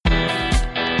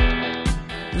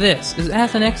This is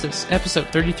At the Nexus, episode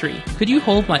 33. Could you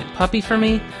hold my puppy for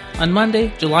me? On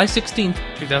Monday, July 16th,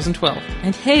 2012.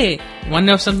 And hey, wanna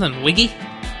know something wiggy? Hey,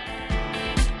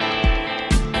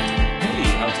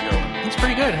 how's it going? It's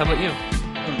pretty good. How about you?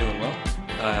 I'm doing well.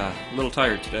 A little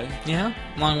tired today. Yeah?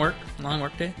 Long work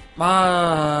day?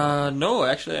 No,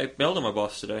 actually, I bailed on my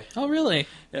boss today. Oh, really?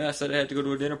 Yeah, I said I had to go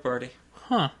to a dinner party.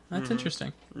 Huh, that's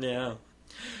interesting. Yeah.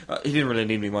 He didn't really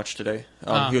need me much today.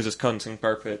 He was just cutting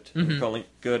carpet and calling it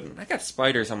good. And I got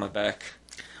spiders on my back.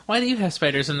 Why do you have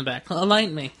spiders in the back?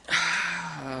 Enlighten me.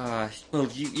 Well,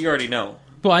 you already know.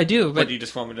 Well, I do, But but you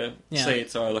just want me to say it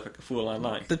so I look like a fool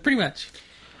online. pretty much.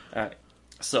 Alright.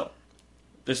 So,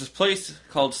 there's this place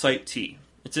called Site T.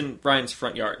 It's in Ryan's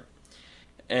front yard.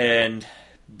 And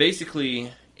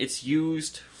basically, it's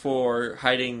used for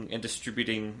hiding and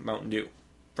distributing Mountain Dew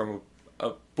from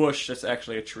a bush that's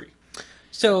actually a tree.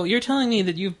 So, you're telling me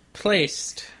that you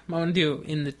placed Mountain Dew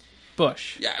in the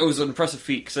bush? Yeah, it was an impressive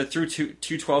feat, because I threw two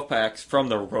 12-packs from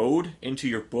the road into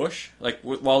your bush, like,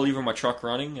 while leaving my truck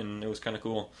running, and it was kind of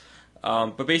cool.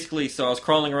 But basically, so I was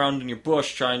crawling around in your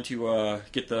bush trying to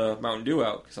get the Mountain Dew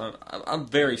out, because I'm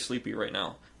very sleepy right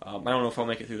now. I don't know if I'll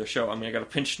make it through the show. I mean, I got a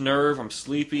pinched nerve, I'm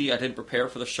sleepy, I didn't prepare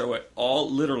for the show at all,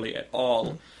 literally at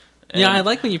all. Yeah, I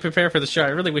like when you prepare for the show.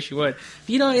 I really wish you would.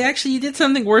 You know, actually, you did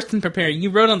something worse than preparing. You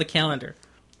wrote on the calendar.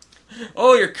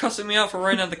 Oh, you're cussing me out for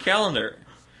writing on the calendar.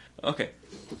 Okay.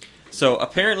 So,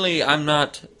 apparently I'm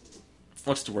not,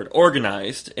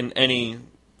 organized in any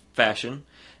fashion.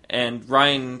 And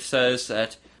Ryan says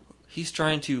that he's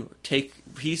trying to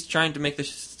make the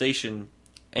station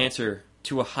answer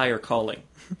to a higher calling.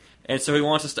 And so he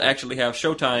wants us to actually have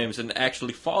showtimes and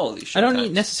actually follow these showtimes. I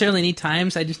don't necessarily need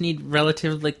times. I just need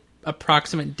relative,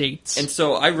 approximate dates. And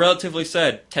so I relatively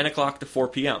said 10 o'clock to 4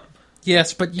 p.m.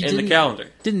 Yes, but you the calendar.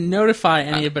 Didn't notify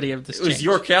anybody of this It was change.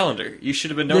 your calendar. You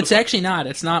should have been notified. It's actually not.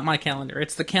 It's not my calendar.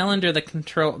 It's the calendar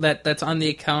that's on the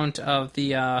account of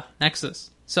the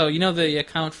Nexus. So, you know the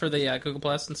account for the Google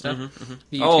Plus and stuff?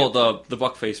 The YouTube? The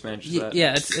Buckface manages that.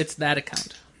 Yeah, it's that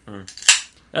account.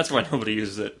 That's why nobody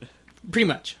uses it. Pretty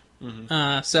much.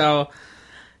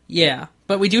 Yeah.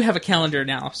 But we do have a calendar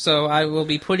now, so I will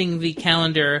be putting the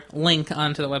calendar link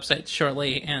onto the website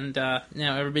shortly, and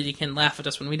now everybody can laugh at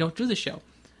us when we don't do the show.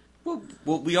 Well,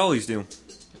 we always do.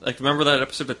 Like, remember that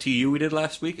episode of TU we did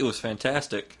last week? It was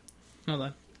fantastic. Hold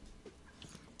on.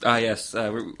 Yes.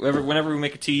 Whenever we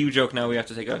make a TU joke now, we have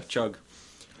to take a chug.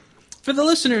 For the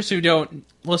listeners who don't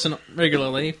listen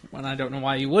regularly, and I don't know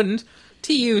why you wouldn't,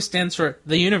 TU stands for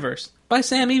The Universe, by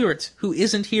Sam Eberts, who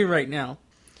isn't here right now.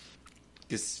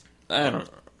 I don't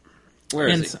know. Where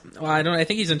is he? Well, I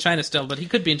think he's in China still, but he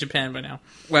could be in Japan by now.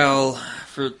 Well,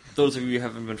 for those of you who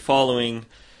haven't been following,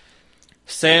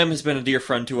 Sam has been a dear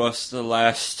friend to us the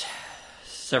last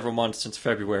several months since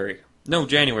February. No,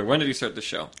 January. When did he start the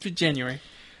show? January.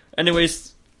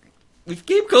 Anyways, we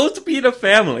came close to being a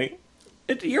family.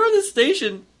 And here on the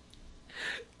station,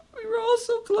 we were all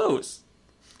so close.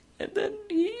 And then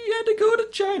he had to go to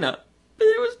China. And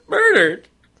he was murdered.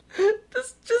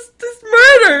 Just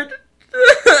murdered!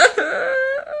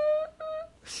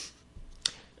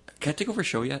 Can I take over a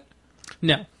show yet?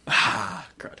 No.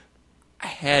 God. I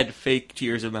had fake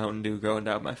tears of Mountain Dew going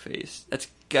down my face. That's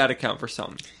gotta count for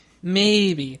something.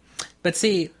 Maybe. But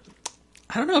see,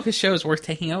 I don't know if his show is worth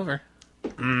taking over.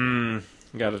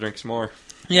 Gotta drink some more.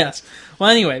 Yes. Well,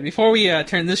 anyway, before we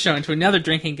turn this show into another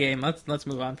drinking game, let's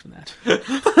move on from that.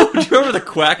 Do you remember the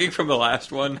quacking from the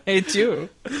last one? I do.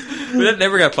 But that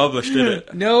never got published, did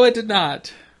it? No, it did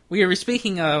not. We were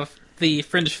speaking of the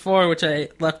Fringe 4, which I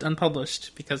left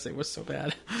unpublished because it was so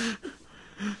bad.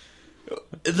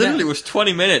 It literally was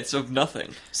 20 minutes of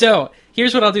nothing. So,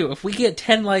 here's what I'll do. If we get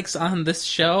 10 likes on this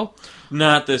show...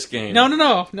 Not this game.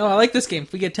 No, I like this game.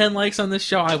 If we get 10 likes on this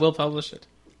show, I will publish it.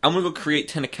 I'm gonna go create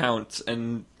 10 accounts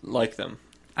and like them.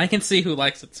 I can see who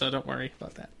likes it, so don't worry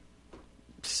about that.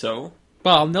 So?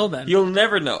 Well, I'll know then. You'll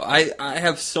never know. I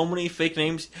have so many fake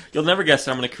names. You'll never guess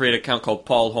that I'm gonna create an account called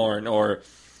Paul Horn or...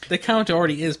 The account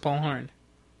already is Paul Horn.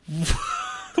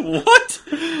 What?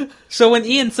 So when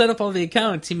Ian set up all the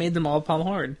accounts, he made them all Paul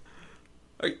Horn.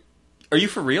 Are you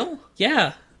for real?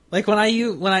 Yeah. Like when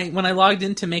I logged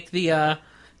in to make the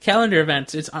calendar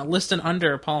events, it's listed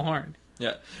under Paul Horn.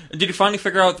 Yeah. Did you finally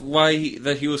figure out why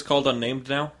that he was called unnamed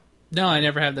now? No, I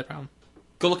never had that problem.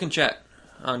 Go look in chat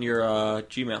on your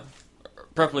Gmail.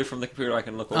 Preferably from the computer I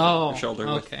can look over your shoulder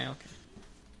with. Okay.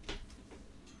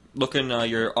 Look in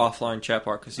your offline chat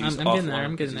bar, because he's offline.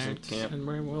 I'm getting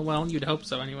there. Well, you'd hope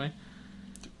so anyway.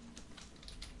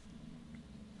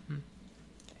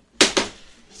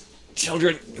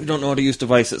 Children who don't know how to use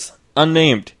devices.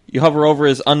 Unnamed. You hover over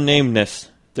his unnamedness.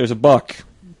 There's a buck.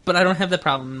 but I don't have that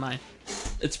problem in mine.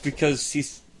 It's because you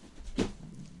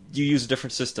use a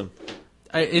different system.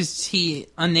 Is he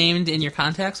unnamed in your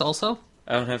contacts also?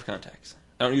 I don't have contacts.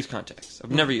 I don't use contacts. I've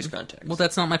never used contacts. Well,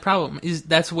 that's not my problem.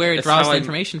 That's where it draws the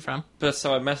information from. But that's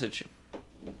how I message him.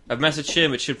 I've messaged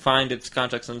him. It should find its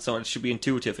contacts on its own. It should be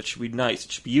intuitive. It should be nice.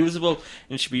 It should be usable,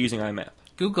 and it should be using IMAP.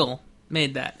 Google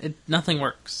made that. Nothing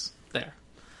works there.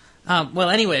 Well,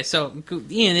 anyway, so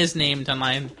Ian is named on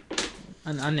mine.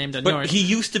 Unnamed on yours. But he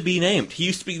used to be named. He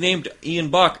used to be named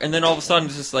Ian Buck, and then all of a sudden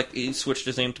it's just like he switched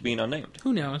his name to being unnamed.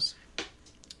 Who knows? I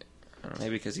don't know,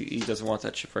 maybe because he doesn't want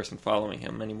that person following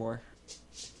him anymore.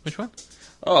 Which one?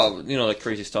 Oh, like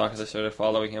Crazy Stalkers, I started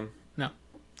following him. No.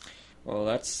 Well,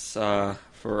 that's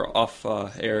for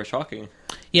off-air talking.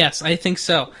 Yes, I think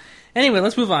so. Anyway,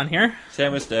 let's move on here.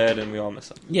 Sam is dead, and we all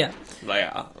miss him. Yeah.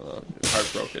 Yeah,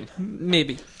 heartbroken.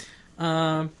 Maybe.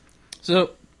 So, do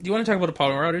you want to talk about a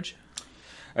power outage?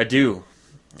 I do.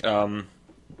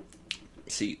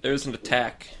 See, there's an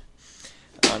attack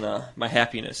on my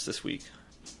happiness this week.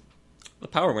 The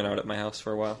power went out at my house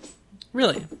for a while.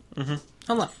 Really? Mm-hmm.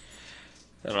 How long?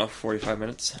 I don't know, 45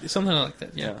 minutes. Something like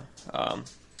that, yeah.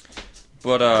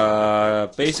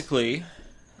 But basically,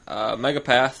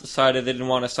 Megapath decided they didn't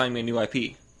want to assign me a new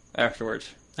IP afterwards.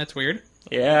 That's weird.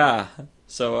 Yeah.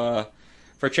 So,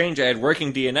 for a change, I had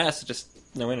working DNS, just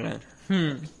no internet.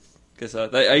 Because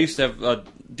I used to have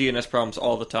DNS problems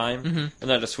all the time, and then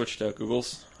I just switched to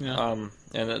Google's. Yeah.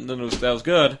 And then that was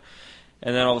good,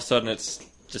 and then all of a sudden it's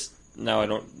just now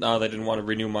they didn't want to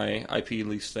renew my IP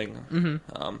lease thing.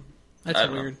 That's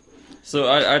weird. So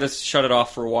I just shut it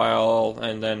off for a while,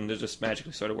 and then it just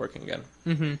magically started working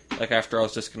again. Like after I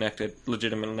was disconnected,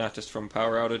 legitimately, not just from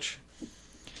power outage.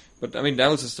 But I mean, that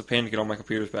was just a pain to get all my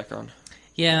computers back on.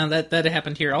 Yeah, that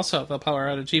happened here also. The power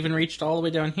outage even reached all the way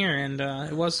down here, and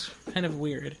it was kind of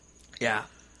weird. Yeah.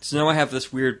 So now I have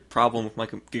this weird problem with my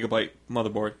Gigabyte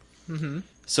motherboard.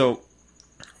 So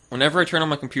whenever I turn on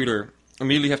my computer, I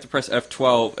immediately have to press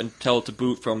F12 and tell it to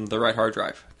boot from the right hard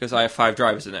drive, because I have 5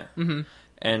 drives in there.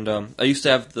 And I used to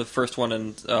have the first one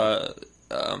and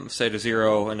say to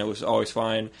 0, and it was always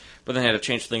fine, but then I had to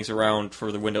change things around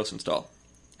for the Windows install.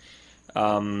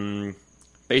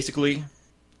 Basically,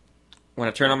 when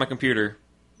I turn on my computer,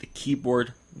 the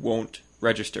keyboard won't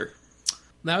register.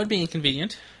 That would be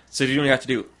inconvenient. So you know what you have to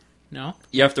do? No.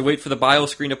 You have to wait for the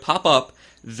BIOS screen to pop up,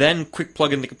 then quick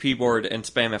plug in the keyboard and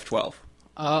spam F12.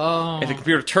 Oh. If the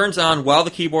computer turns on while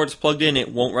the keyboard is plugged in,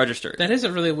 it won't register. That is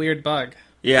a really weird bug.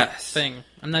 Yes. Thing.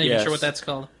 I'm not even sure what that's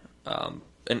called.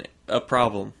 A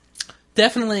problem.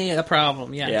 Definitely a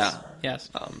problem, yes. Yeah. Yes.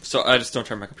 So I just don't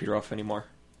turn my computer off anymore.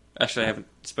 Actually, I haven't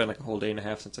spent like a whole day and a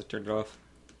half since I turned it off.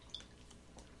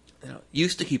 You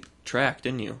used to keep track,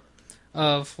 didn't you?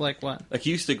 Of like what? Like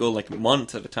you used to go like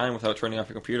months at a time without turning off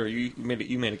your computer. You made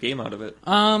a game out of it.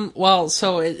 Well,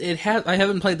 so I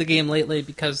haven't played the game lately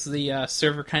because the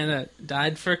server kind of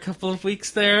died for a couple of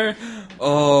weeks there.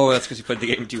 Oh, that's because you played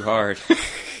the game too hard.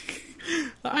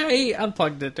 I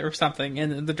unplugged it or something,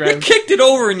 and the drive. You kicked it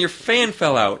over, and your fan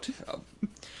fell out.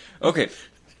 Okay,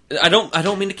 I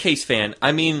don't mean the case fan.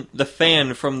 I mean the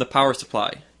fan from the power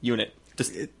supply unit.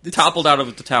 Just toppled out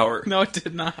of the tower. No, it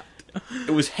did not.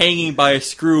 It was hanging by a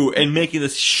screw and making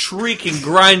this shrieking,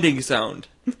 grinding sound.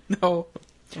 No.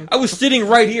 I was sitting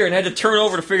right here and had to turn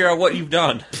over to figure out what you've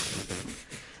done.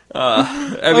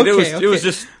 I mean, it was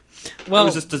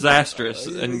just disastrous.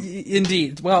 And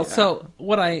indeed. Well, so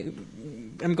what I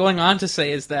am going on to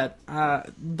say is that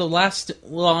the last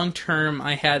long term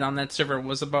I had on that server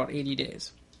was about 80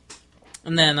 days.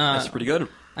 And then that's pretty good.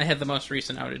 I had the most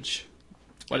recent outage.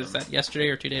 What is that? Yesterday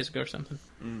or 2 days ago or something?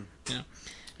 Yeah.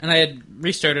 And I had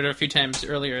restarted a few times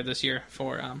earlier this year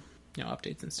for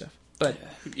updates and stuff. But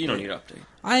you don't need an update.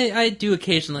 I do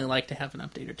occasionally like to have an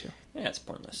update or two. Yeah, it's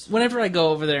pointless. Whenever I go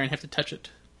over there and have to touch it.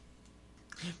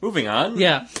 Moving on.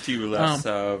 Yeah. To less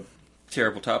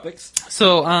terrible topics.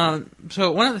 So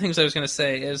one of the things I was going to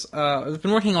say is I've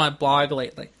been working on my blog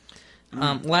lately.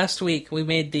 Last week we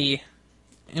made the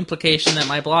implication that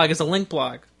my blog is a link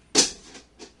blog.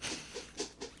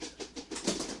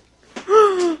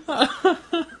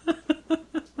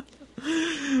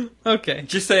 Okay.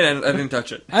 Just saying I didn't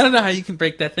touch it. I don't know how you can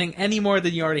break that thing any more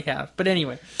than you already have. But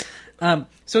anyway.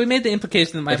 So we made the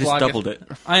implication that my blog... I just doubled it.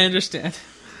 I understand.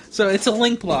 So it's a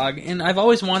link blog, and I've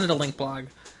always wanted a link blog.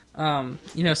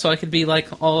 So I could be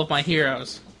like all of my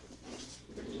heroes.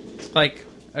 Like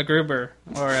a Gruber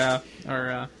or a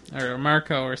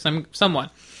Marco or someone.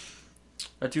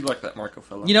 I do like that Marco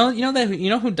fellow. You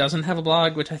know who doesn't have a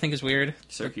blog, which I think is weird?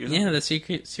 Syracuse? Yeah, the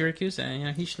Syracuse.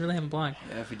 He should really have a blog.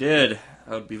 Yeah, if he did,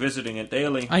 I would be visiting it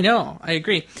daily. I know, I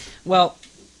agree. Well,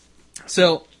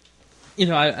 so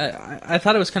I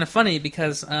thought it was kind of funny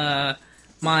because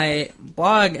my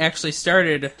blog actually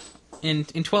started in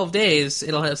 12 days.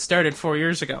 It'll have started 4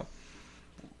 years ago.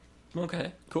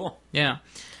 Okay, cool. Yeah.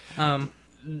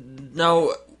 Now,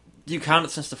 do you count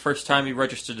it since the first time you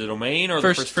registered the domain, or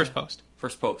First the first post.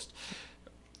 First post.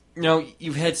 Now,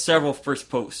 you've had several first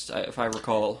posts, if I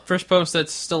recall. First post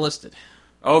that's still listed.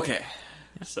 Okay.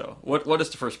 Yeah. So, what is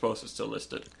the first post that's still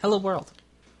listed? Hello World.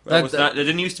 It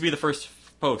didn't used to be the first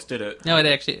post, did it? No,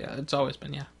 it's always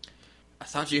been, yeah. I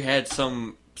thought you had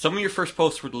some of your first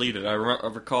posts were deleted. I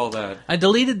recall that. I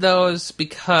deleted those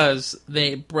because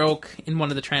they broke in one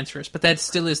of the transfers, but that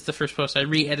still is the first post. I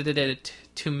re-edited it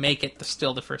to make it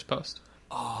still the first post.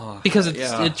 Oh, because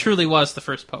it truly was the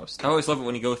first post. I always love it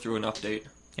when you go through an update.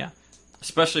 Yeah.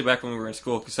 Especially back when we were in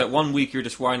school, because that 1 week you're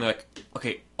just whining like,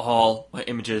 okay, all my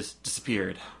images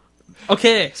disappeared.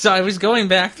 Okay, so I was going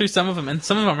back through some of them, and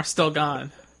some of them are still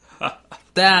gone.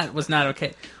 That was not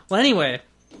okay. Well, anyway,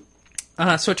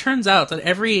 so it turns out that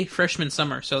every freshman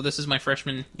summer, so this is my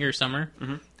freshman year summer,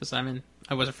 because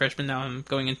I was a freshman, now I'm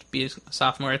going in to be a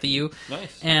sophomore at the U.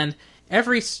 Nice. And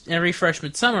every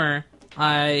freshman summer,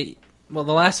 the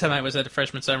last time I was at a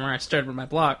freshman summer, I started with my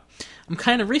blog. I'm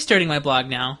kind of restarting my blog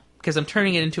now, because I'm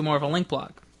turning it into more of a link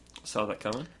blog. Saw that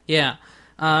coming? Yeah.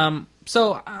 I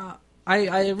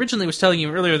originally was telling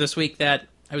you earlier this week that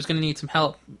I was going to need some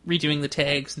help redoing the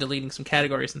tags and deleting some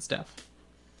categories and stuff.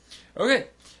 Okay.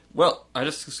 Well, I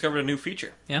just discovered a new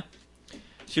feature. Yeah?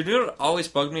 So you know what always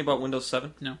bugged me about Windows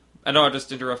 7? No. I know I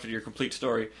just interrupted your complete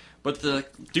story, but the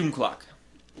doom clock.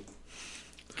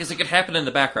 Because it could happen in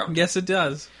the background. Yes, it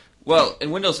does. Well,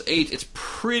 in Windows 8, it's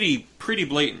pretty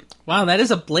blatant. Wow, that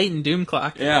is a blatant doom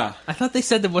clock. Yeah. I thought they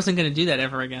said that wasn't going to do that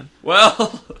ever again.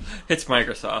 Well, it's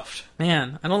Microsoft.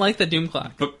 Man, I don't like the doom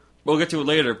clock. But we'll get to it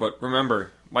later, but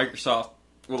remember, Microsoft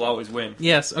will always win.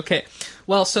 Yes, okay.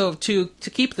 Well, so to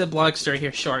keep the blog story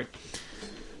here short,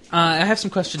 I have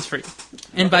some questions for you.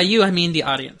 And by you, I mean the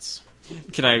audience.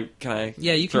 Can I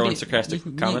yeah, you throw can in sarcastic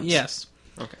comments? Yes.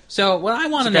 Okay. So what I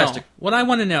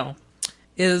want to know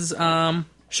is,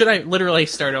 should I literally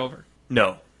start over?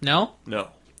 No. No? No.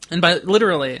 And by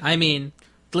literally, I mean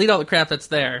delete all the crap that's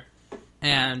there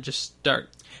and just start.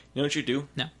 You know what you do?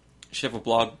 No. You should have a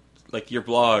blog, like your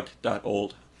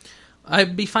blog.old.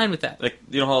 I'd be fine with that. Like,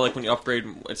 you know how like when you upgrade,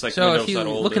 it's like so Windows. If you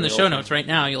old look in the show notes right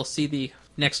now, you'll see the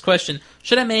next question.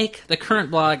 Should I make the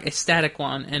current blog a static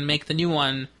one and make the new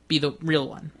one be the real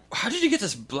one? How did you get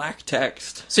this black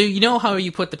text? So you know how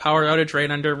you put the power outage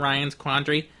right under Ryan's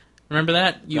quandary? Remember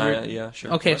that? Yeah,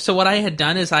 sure. Okay, so what I had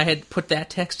done is I had put that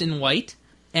text in white,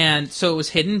 and so it was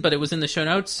hidden, but it was in the show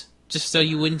notes, just so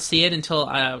you wouldn't see it until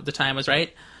the time was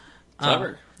right.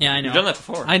 Clever. Yeah, I know. You've done that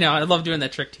before. I know. I love doing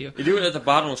that trick to you. You do it at the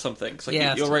bottom of some things. Like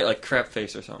yeah, you'll write like crap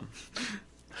face or something.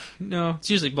 No, it's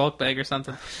usually bulk bag or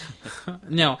something.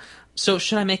 No. So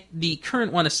should I make the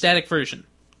current one a static version?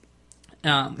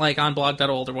 Like on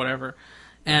blog.old or whatever,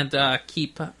 and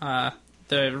keep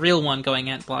the real one going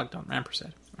at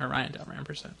blog.rampersad or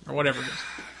Ryan.rampersad or whatever it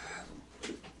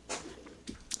is.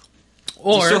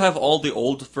 Or do you still have all the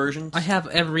old versions? I have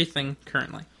everything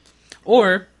currently.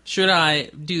 Or should I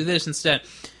do this instead?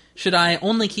 Should I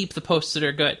only keep the posts that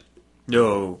are good?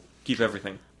 No, keep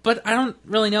everything. But I don't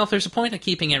really know if there's a point of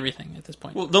keeping everything at this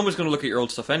point. Well, nobody's going to look at your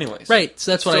old stuff anyways. Right,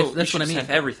 so that's what I mean.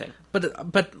 Have everything.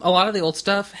 But a lot of the old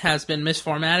stuff has been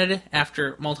misformatted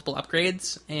after multiple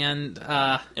upgrades, and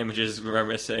images are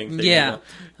missing. Things, yeah,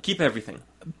 keep everything.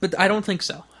 But I don't think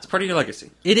so. It's part of your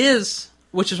legacy. It is,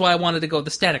 which is why I wanted to go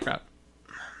the static route.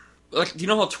 Like, do you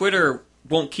know how Twitter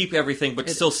won't keep everything, but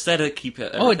still said it keep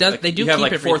it? Oh, it does. Like, they do. You have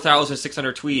keep like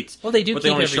 4,600 tweets. Well, they do. But keep they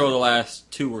only everything. show the last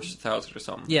 2 or 1,000 or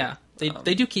something. Yeah,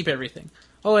 they do keep everything.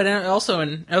 Oh, and also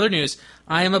in other news,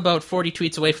 I am about 40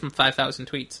 tweets away from 5,000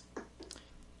 tweets.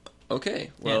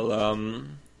 Okay. Well,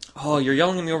 oh, you're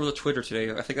yelling at me over the Twitter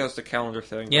today. I think that was the calendar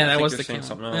thing. Yeah, that was the calendar.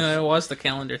 something else. Yeah, it was the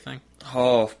calendar thing.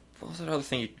 Oh, what was that other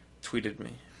thing you tweeted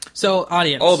me? So,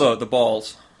 audience. Oh, the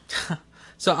balls.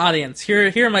 So, audience,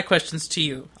 here are my questions to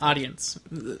you, audience.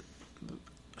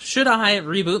 Should I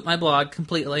reboot my blog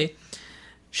completely?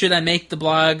 Should I make the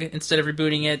blog, instead of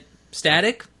rebooting it,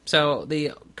 static? So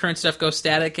the current stuff goes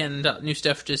static and new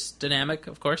stuff just dynamic,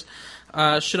 of course.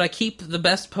 Should I keep the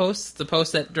best posts, the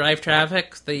posts that drive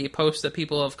traffic, the posts that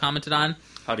people have commented on?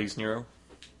 How to use Nero?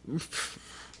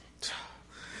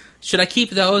 Should I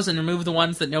keep those and remove the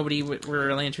ones that nobody were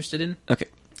really interested in? Okay.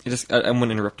 I'm going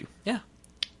to interrupt you. Yeah.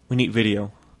 We need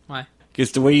video. Why?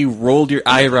 Because the way you rolled your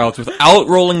eyebrows without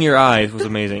rolling your eyes was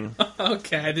amazing.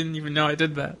 Okay, I didn't even know I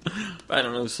did that. I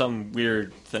don't know, some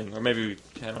weird thing. Or maybe,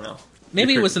 I don't know.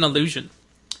 Maybe it was an illusion.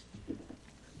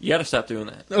 You gotta stop doing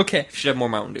that. Okay. You should have more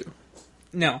Mountain Dew.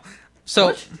 No. So.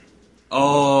 What?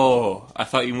 Oh, I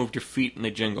thought you moved your feet and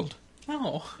they jingled.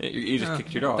 No. You just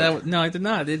kicked your dog. No, I did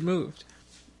not. It moved.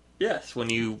 Yes, when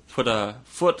you put a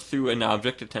foot through an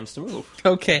object, it tends to move.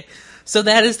 Okay. So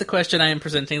that is the question I am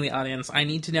presenting the audience. I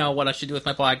need to know what I should do with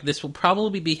my blog. This will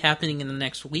probably be happening in the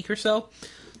next week or so.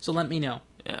 So let me know.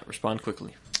 Yeah, respond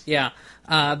quickly. Yeah.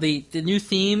 The new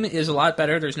theme is a lot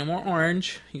better. There's no more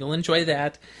orange. You'll enjoy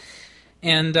that.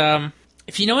 And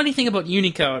if you know anything about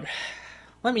Unicode,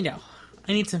 let me know.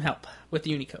 I need some help with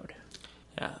Unicode.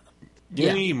 Yeah. Do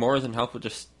you need more than help with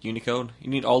just Unicode? You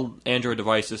need all Android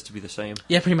devices to be the same.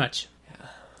 Yeah, pretty much.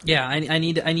 Yeah, I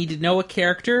need to know a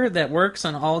character that works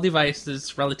on all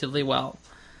devices relatively well.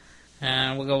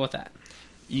 And we'll go with that.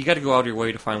 You got to go out of your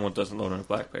way to find what doesn't load on a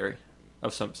BlackBerry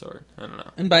of some sort. I don't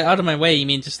know. And by out of my way, you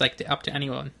mean just like up to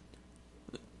anyone?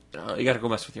 You got to go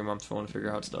mess with your mom's phone to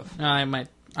figure out stuff. I might.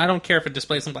 I don't care if it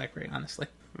displays on BlackBerry, honestly.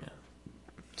 Yeah.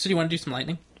 So do you want to do some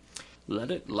lightning?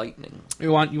 Let it lightning.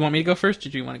 You want me to go first, or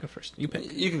do you want to go first? You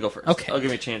pick. You can go first. Okay. I'll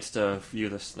give you a chance to view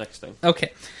this next thing.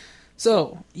 Okay.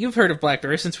 So, you've heard of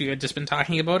BlackBerry since we had just been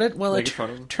talking about it. Well, it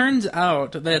turns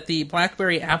out that the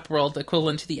BlackBerry App World,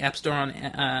 equivalent to the App Store on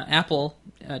Apple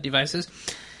devices,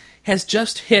 has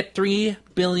just hit 3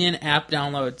 billion app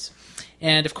downloads.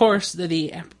 And, of course,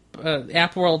 the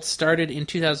App World started in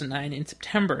 2009 in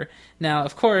September. Now,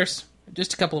 of course,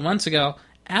 just a couple of months ago,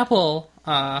 Apple's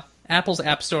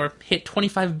App Store hit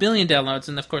 25 billion downloads,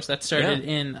 and of course that started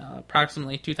in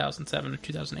approximately 2007 or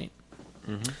 2008.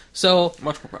 Mm-hmm. So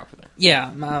much more popular.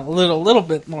 Yeah, a little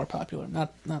bit more popular,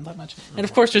 not that much. Mm-hmm. And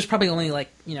of course, there's probably only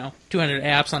 200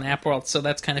 apps on App World, so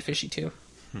that's kind of fishy too.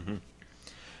 Mm-hmm.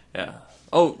 Yeah.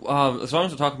 Oh, as long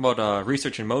as we're talking about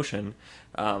research in motion,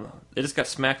 they just got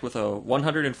smacked with a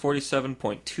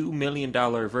 $147.2 million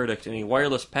verdict in a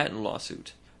wireless patent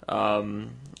lawsuit.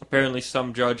 Apparently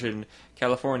some judge in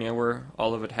California, where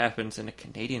all of it happens, in a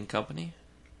Canadian company.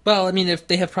 Well, I mean, if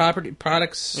they have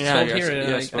products sold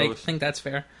here, I think that's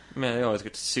fair. Man, they always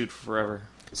get sued forever.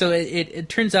 So it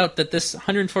turns out that this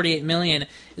 $148 million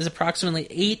is approximately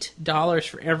 $8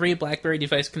 for every BlackBerry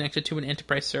device connected to an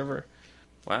enterprise server.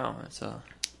 Wow, that's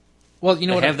well, you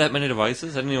know what? Have that many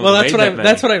devices? I didn't even. Well,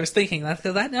 that's what I was thinking.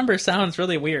 That number sounds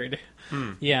really weird.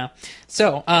 Yeah.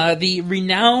 So the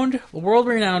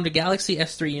world-renowned Galaxy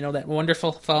S3, that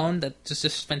wonderful phone that's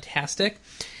just fantastic.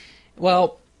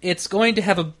 Well, it's going to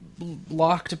have a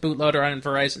locked bootloader on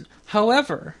Verizon.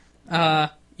 However,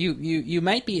 you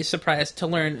might be surprised to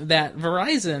learn that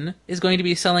Verizon is going to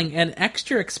be selling an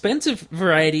extra expensive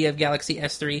variety of Galaxy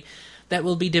S3 that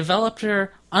will be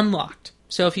developer unlocked.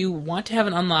 So if you want to have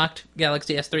an unlocked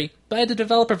Galaxy S3, buy the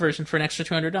developer version for an extra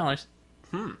 $200.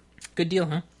 Good deal,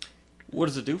 huh? What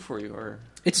does it do for you? Or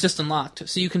it's just unlocked,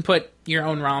 so you can put your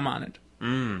own ROM on it.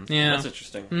 Yeah, that's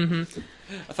interesting. Mm-hmm.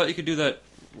 I thought you could do that.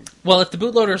 Well, if the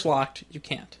bootloader's locked, you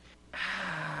can't.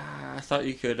 I thought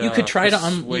you could. You could try to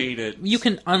persuade it. You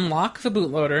can unlock the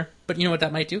bootloader, but you know what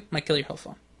that might do? Might kill your whole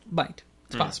phone.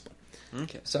 It's possible.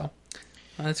 Okay. So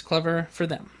that's clever for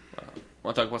them.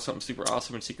 Want to talk about something super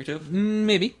awesome and secretive?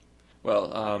 Maybe.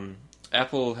 Well,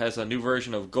 Apple has a new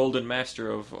version of Golden Master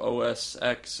of OS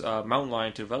X Mountain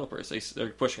Lion to developers. They're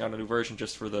pushing out a new version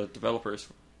just for the developers,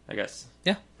 I guess.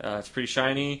 Yeah. It's pretty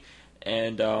shiny,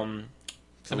 and a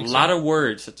lot of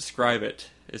words that describe it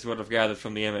is what I've gathered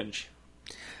from the image.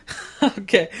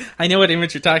 Okay, I know what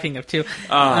image you're talking of, too.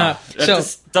 That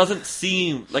just doesn't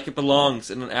seem like it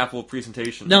belongs in an Apple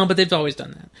presentation. No, but they've always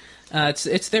done that.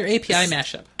 It's their API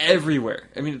mashup. Everywhere.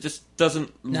 I mean, it just doesn't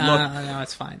look... No,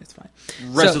 it's fine. It's fine.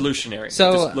 Resolutionary.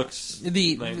 So it just looks...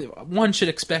 One should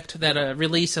expect that a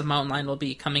release of Mountain Lion will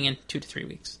be coming in 2 to 3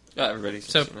 weeks. Everybody's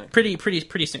so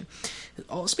pretty soon.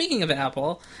 Speaking of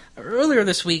Apple, earlier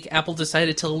this week, Apple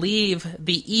decided to leave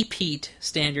the EPEAT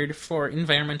standard for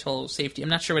environmental safety. I'm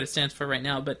not sure what it stands for right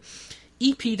now, but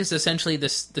EPEAT is essentially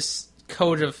this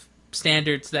code of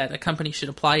standards that a company should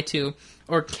apply to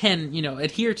or can,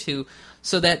 adhere to,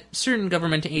 so that certain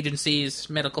government agencies,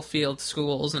 medical fields,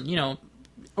 schools, and,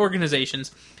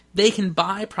 organizations, they can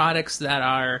buy products that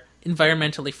are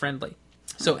environmentally friendly.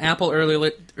 So Apple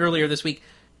earlier this week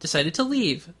decided to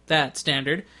leave that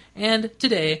standard, and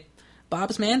today, Bob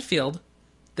Manfield,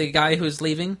 the guy who's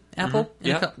leaving Apple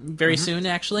very soon,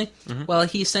 actually, well,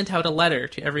 he sent out a letter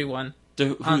to everyone.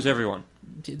 Who's everyone?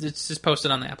 It's just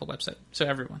posted on the Apple website, so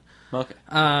everyone. Okay.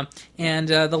 And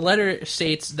the letter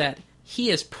states that he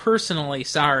is personally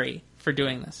sorry for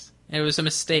doing this. It was a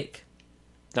mistake.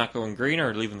 Not going green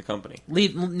or leaving the company?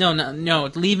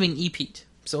 No, leaving EPEAT.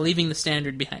 So leaving the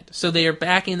standard behind. So they are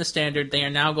back in the standard. They are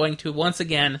now going to, once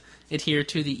again, adhere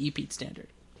to the EPEAT standard.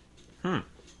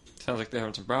 Sounds like they're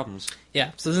having some problems.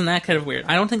 Yeah, so isn't that kind of weird?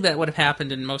 I don't think that would have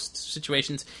happened in most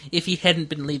situations if he hadn't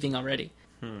been leaving already.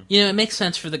 You know, it makes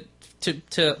sense for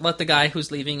to let the guy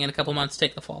who's leaving in a couple months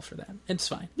take the fall for that. It's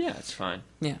fine. Yeah, it's fine.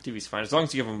 Yeah. TV's fine. As long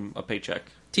as you give him a paycheck.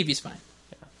 TV's fine.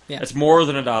 Yeah. It's more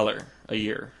than $1 a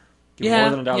year. Give him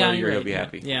more than $1 a year, you're right. he'll be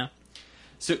happy. Yeah.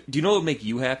 So, do you know what would make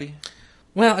you happy?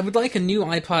 Well, I would like a new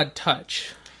iPod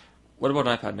Touch. What about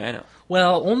an iPod Nano?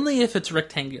 Well, only if it's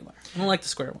rectangular. I don't like the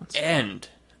square ones. And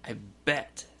I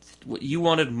bet what you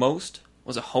wanted most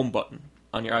was a home button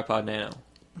on your iPod Nano.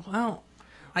 Well,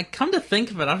 I come to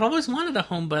think of it, I've always wanted a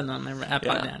home button on my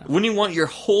iPod Nano. Wouldn't you want your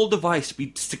whole device to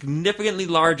be significantly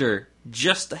larger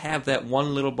just to have that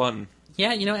one little button?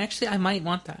 Yeah, you know, actually, I might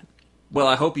want that. Well,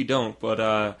 I hope you don't, but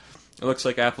it looks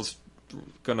like Apple's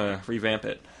gonna revamp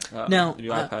it. Now, the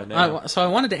new iPod Nano. so I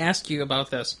wanted to ask you about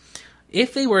this.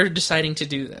 If they were deciding to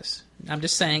do this, I'm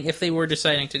just saying, if they were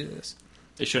deciding to do this.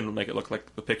 They shouldn't make it look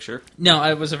like the picture. No,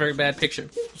 it was a very bad picture.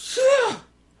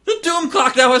 The Doom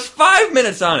clock now has 5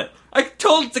 minutes on it. I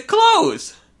told it to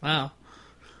close. Wow.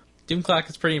 Doom Clock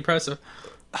is pretty impressive.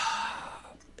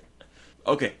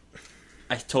 Okay.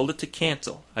 I told it to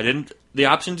cancel. I didn't. The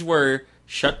options were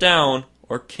shut down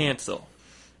or cancel.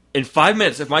 In 5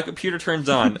 minutes, if my computer turns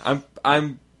on,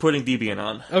 I'm putting Debian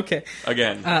on. Okay.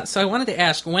 Again. So I wanted to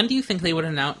ask, when do you think they would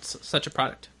announce such a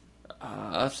product?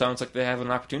 Sounds like they have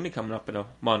an opportunity coming up in a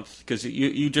month. Because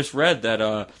you just read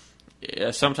that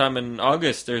sometime in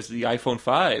August there's the iPhone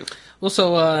 5. Well,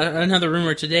 so another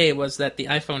rumor today was that the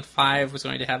iPhone 5 was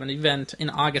going to have an event in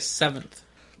August 7th.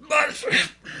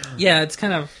 Yeah, it's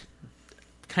kind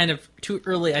of too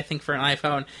early, I think, for an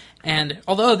iPhone. And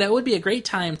although that would be a great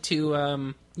time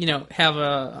to, have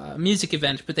a music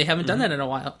event, but they haven't done that in a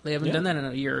while. They haven't done that in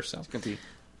a year or so. It's going to be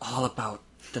all about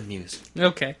the music.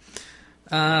 Okay.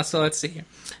 So let's see here.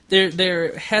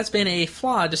 There has been a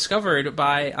flaw discovered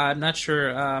by, I'm not sure,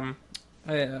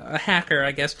 a hacker,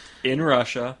 I guess. In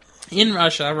Russia. In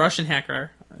Russia, a Russian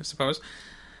hacker, I suppose.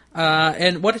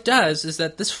 And what it does is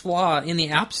that this flaw in the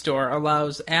App Store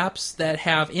allows apps that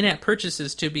have in-app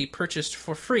purchases to be purchased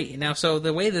for free. Now, so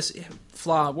the way this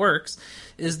flaw works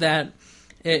is that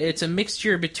it's a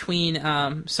mixture between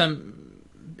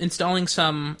installing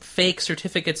some fake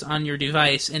certificates on your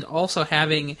device and also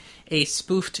having a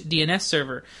spoofed DNS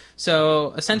server.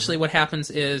 So essentially what happens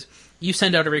is you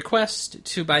send out a request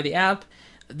to buy the app.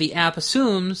 The app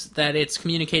assumes that it's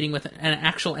communicating with an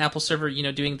actual Apple server,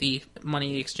 doing the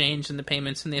money exchange and the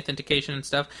payments and the authentication and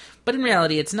stuff. But in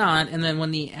reality, it's not. And then when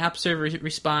the app server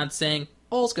responds saying,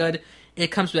 all's good, it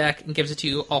comes back and gives it to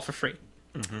you all for free.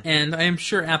 Mm-hmm. And I am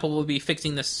sure Apple will be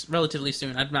fixing this relatively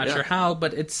soon. I'm not sure how,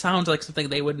 but it sounds like something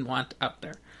they wouldn't want out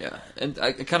there. Yeah, and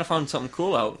I kind of found something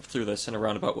cool out through this in a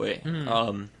roundabout way.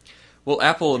 Mm. Well,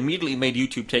 Apple immediately made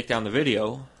YouTube take down the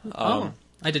video.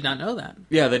 I did not know that.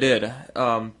 Yeah, they did.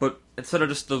 But instead of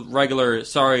just the regular,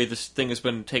 sorry, this thing has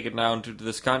been taken down due to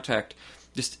this contact,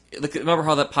 just remember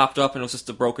how that popped up and it was just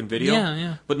a broken video?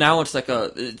 Yeah. But now it's like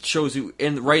it shows you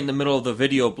right in the middle of the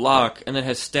video block and then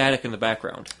has static in the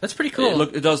background. That's pretty cool.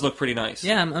 It does look pretty nice.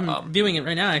 Yeah, I'm viewing it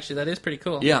right now, actually. That is pretty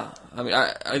cool. Yeah. I mean,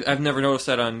 I've never noticed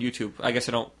that on YouTube. I guess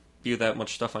I don't view that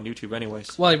much stuff on YouTube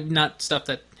anyways. Well, not stuff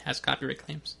that has copyright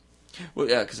claims. Well,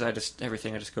 yeah, because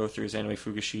everything I just go through is Anime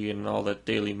Fugashi and all the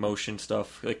Daily Motion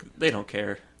stuff. Like, they don't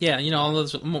care. Yeah, all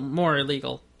those more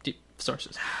illegal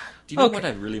sources. Do you know what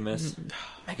I really miss?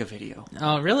 Mega Video.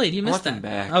 Oh, really? Do you miss I want that? them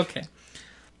back. Okay.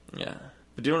 Yeah.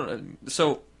 But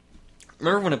so,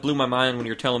 remember when it blew my mind when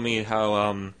you were telling me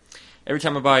how every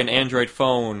time I buy an Android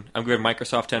phone, I'm giving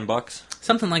Microsoft $10?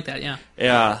 Something like that, yeah.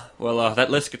 Yeah. Well,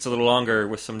 that list gets a little longer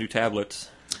with some new tablets.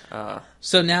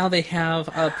 So now they have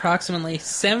approximately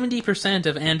 70%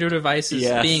 of Android devices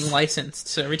being licensed.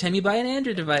 So every time you buy an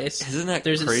Android device,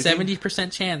 there's crazy? a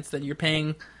 70% chance that you're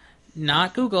paying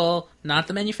not Google, not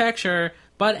the manufacturer,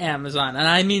 but Amazon. And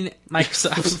I mean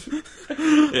Microsoft.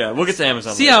 Yeah, we'll get to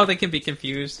Amazon See later. how they can be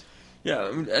confused.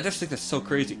 Yeah, I just think that's so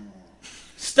crazy.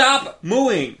 Stop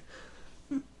mooing!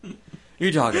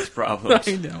 Your dog has problems.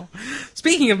 I know.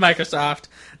 Speaking of Microsoft,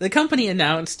 the company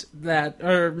announced that,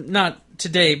 or not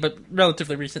today, but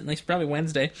relatively recently, probably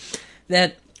Wednesday,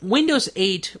 that Windows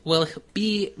 8 will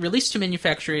be released to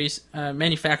manufacturers,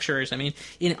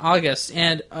 in August,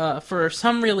 and for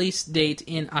some release date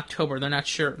in October. They're not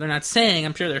sure. They're not saying.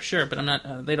 I'm sure they're sure, but I'm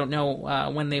not. They don't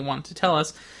know when they want to tell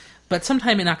us. But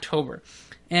sometime in October,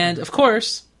 and of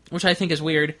course, which I think is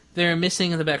weird, they're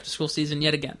missing the back-to-school season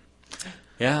yet again.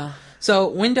 Yeah. So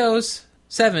Windows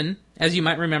 7, as you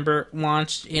might remember,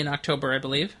 launched in October, I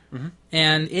believe,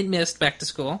 and it missed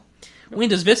back-to-school.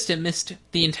 Windows Vista missed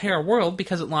the entire world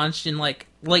because it launched in,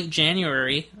 late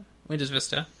January, Windows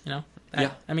Vista,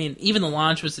 Yeah. I mean, even the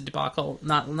launch was a debacle,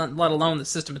 not let alone the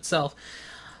system itself.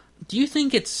 Do you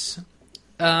think it's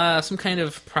some kind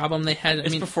of problem they had?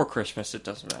 It's before Christmas. It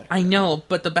doesn't matter. I know,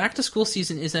 but the back-to-school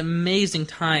season is an amazing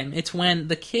time. It's when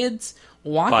the kids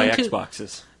walk Buy into...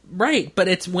 Xboxes. Right, but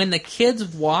it's when the kids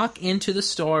walk into the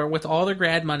store with all their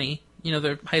grad money,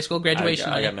 their high school graduation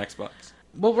money. I got an Xbox.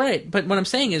 Well, right, but what I'm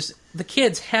saying is the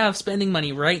kids have spending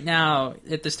money right now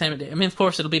at this time of day. I mean, of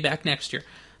course, it'll be back next year,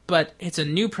 but it's a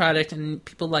new product and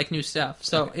people like new stuff,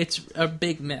 so it's a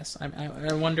big miss.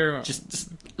 I wonder... Just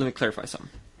let me clarify something.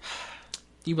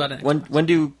 You bought an Xbox. When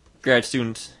do grad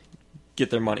students get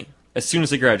their money? As soon as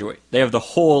they graduate. They have the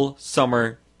whole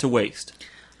summer to waste.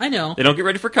 I know. They don't get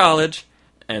ready for college,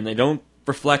 and they don't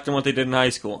reflect on what they did in high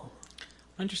school.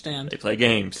 I understand. They play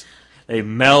games. They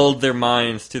meld their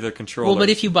minds to their controller. Well, but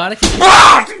if you bought a computer...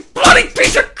 Ah! You bloody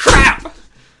piece of crap!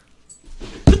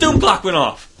 The doom clock went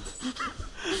off.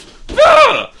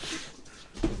 Ah!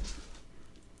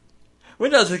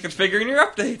 Windows is configuring your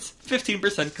updates.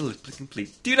 15%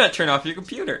 complete. Do not turn off your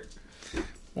computer.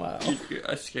 Wow.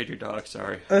 I scared your dog,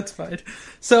 sorry. That's fine.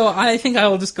 So I think I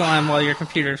will just go on while your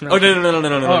computer's... Oh,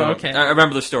 no. Okay. I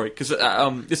remember the story, because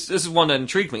this is one that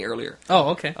intrigued me earlier. Oh,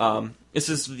 okay. This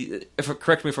is,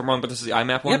 correct me if I'm wrong, but this is the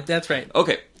iMap one? Yep, that's right.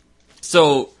 Okay.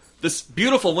 So, this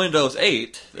beautiful Windows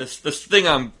 8, this thing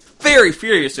I'm very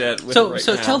furious at with right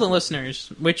So now. tell the listeners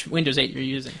which Windows 8 you're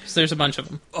using, because there's a bunch of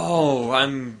them. Oh,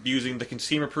 I'm using the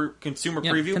consumer preview. Consumer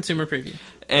preview.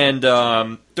 And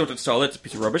don't install it, it's a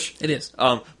piece of rubbish. It is.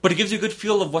 But it gives you a good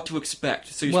feel of what to expect.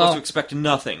 So you're supposed to expect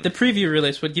nothing. The preview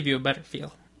release would give you a better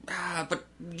feel. But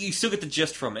you still get the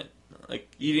gist from it. Like,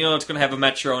 it's going to have a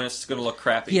Metro and it's going to look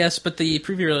crappy. Yes, but the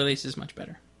preview release is much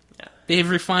better. Yeah. They've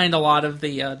refined a lot of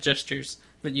the gestures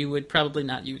that you would probably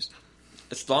not use.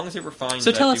 As long as they refine.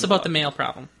 So tell us about the mail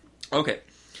problem. Okay.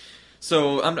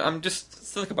 So I'm just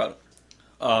think about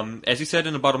it. As you said,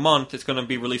 in about a month, it's going to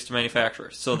be released to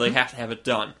manufacturers, so they have to have it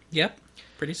done. Yep.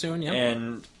 Pretty soon. Yep.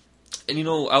 And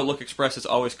Outlook Express has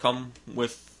always come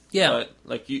with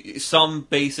some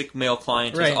basic mail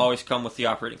client has always come with the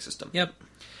operating system. Yep.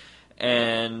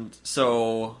 And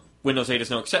so Windows 8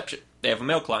 is no exception. They have a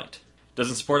mail client.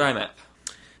 Doesn't support IMAP.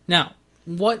 Now,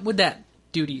 what would that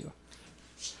do to you?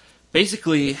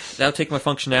 Basically, that would take my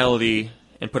functionality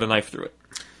and put a knife through it.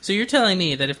 So you're telling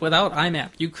me that if without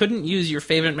IMAP, you couldn't use your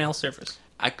favorite mail service?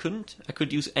 I couldn't. I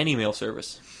could use any mail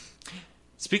service.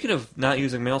 Speaking of not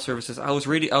using mail services, I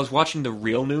was watching the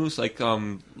real news, like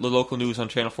the local news on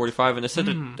Channel 45, and it said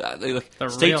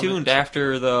stay tuned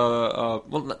after the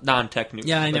non-tech news.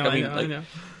 Yeah, I know.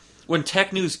 When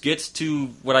tech news gets to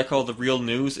what I call the real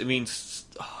news, it means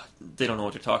they don't know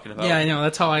what they're talking about. Yeah, I know.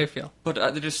 That's how I feel.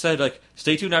 But they just said,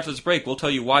 stay tuned after this break. We'll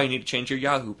tell you why you need to change your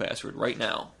Yahoo password right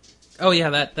now. Oh, yeah,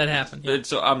 that happened. Yeah. And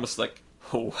so I'm just like,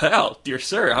 oh, well, dear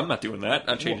sir, I'm not doing that.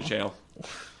 I'll change the channel.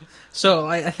 So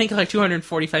I think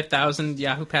 245,000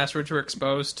 Yahoo passwords were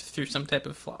exposed through some type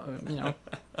of,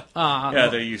 yeah,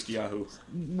 they used Yahoo.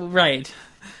 Right.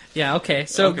 Yeah, okay.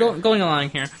 So going along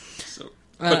here.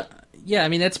 Yeah, I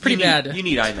mean, that's pretty bad. You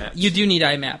need IMAP. You do need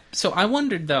IMAP. So I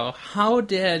wondered, though, how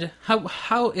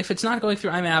if it's not going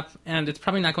through IMAP and it's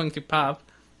probably not going through POP,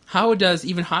 how does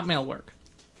even Hotmail work?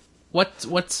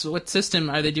 What system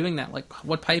are they doing that? Like,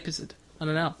 what pipe is it? I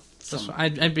don't know.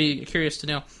 I'd be curious to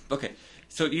know. Okay,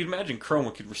 so you'd imagine Chrome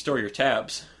could restore your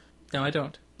tabs. No, I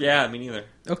don't. Yeah, me neither.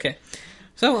 Okay,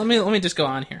 so let me just go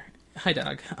on here. Hi,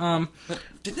 Doug.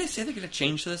 Didn't they say they're going to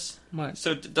change this? What?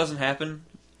 So it doesn't happen?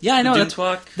 Yeah, I know.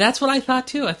 That's what I thought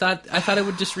too. I thought it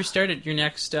would just restart it. Your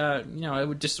next, it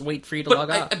would just wait for you to log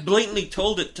off. I blatantly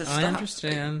told it to stop. I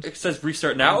understand. It says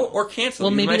restart now or cancel.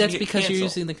 Well, maybe that's because you're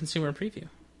using the consumer preview.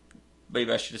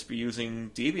 Maybe I should just be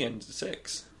using Debian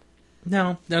 6.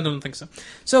 No, I don't think so.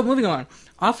 So moving on,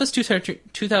 Office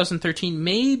 2013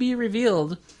 may be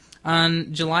revealed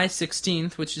on July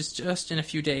 16th, which is just in a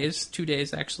few days, 2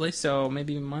 days actually. So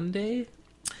maybe Monday.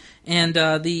 And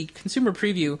the consumer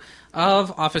preview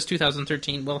of Office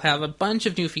 2013 will have a bunch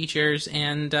of new features,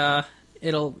 and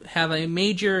it'll have a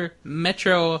major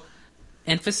Metro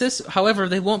emphasis. However,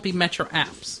 they won't be Metro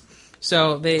apps.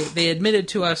 So they admitted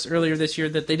to us earlier this year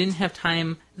that they didn't have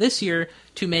time this year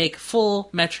to make full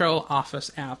Metro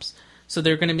Office apps. So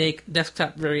they're going to make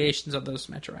desktop variations of those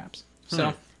Metro apps.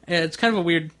 So it's kind of a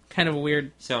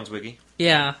weird... Sounds wiggy.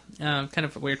 Yeah, kind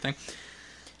of a weird thing.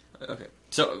 Okay.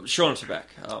 So, show notes are back.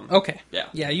 Okay. Yeah.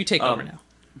 Yeah, you take over now.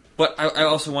 But I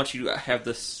also want you to have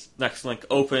this next link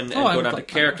open and go down to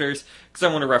characters, because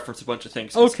I want to reference a bunch of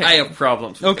things. Okay. I have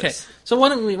problems with this. So why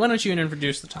don't you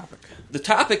introduce the topic? The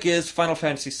topic is Final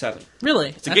Fantasy VII. Really?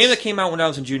 It's a game that came out when I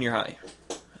was in junior high.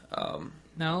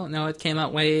 No, it came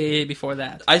out way before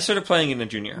that. I started playing it in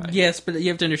junior high. Yes, but you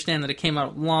have to understand that it came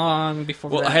out long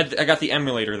before Well, that. I got the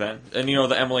emulator then, and the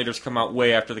emulators come out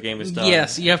way after the game is done.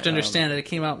 Yes, you have to understand that it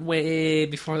came out way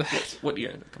before that. What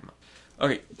year did it come out?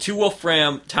 Okay, 2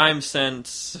 Wolfram, time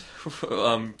since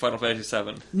Final Fantasy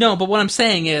VII. No, but what I'm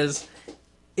saying is,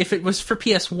 if it was for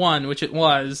PS1, which it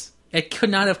was, it could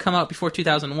not have come out before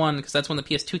 2001 because that's when the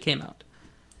PS2 came out.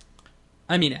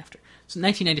 I mean after. So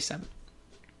 1997.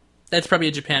 That's probably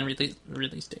a Japan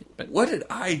release date. But What did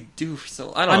I do?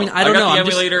 I don't know. I don't know. got the I'm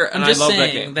emulator, just, and I'm just I love saying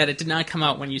that game. that it did not come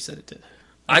out when you said it did.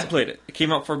 I played it. It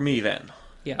came out for me then.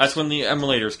 Yes. That's when the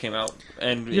emulators came out,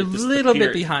 and You're it a just little bit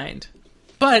appeared. behind.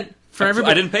 But for I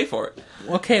everybody... didn't pay for it.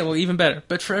 Okay, well, even better.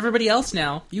 But for everybody else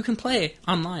now, you can play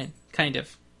online, kind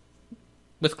of,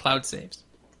 with cloud saves.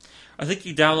 I think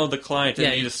you download the client and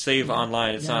Yeah, you just save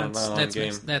online. It's not an that's, online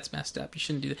game. That's messed up. You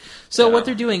shouldn't do that. So Yeah. what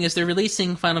they're doing is they're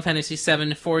releasing Final Fantasy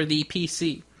VII for the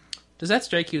PC. Does that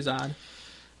strike you as odd?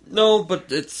 No,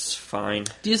 but it's fine.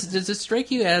 Does it strike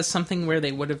you as something where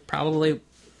they would have probably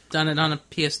done it on a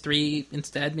PS3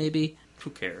 instead, maybe?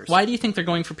 Who cares? Why do you think they're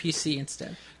going for PC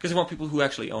instead? Because they want people who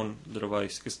actually own the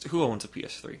device. Because who owns a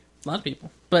PS3? A lot of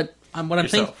people. But what I'm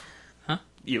thinking... Yourself. Huh?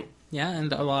 You. Yeah,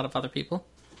 and a lot of other people.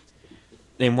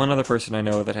 Name one other person I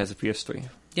know that has a PS3.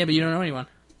 Yeah, but you don't know anyone.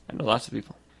 I know lots of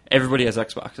people. Everybody has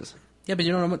Xboxes. Yeah, but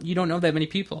you don't know that many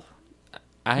people.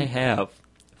 I have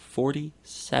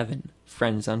 47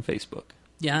 friends on Facebook.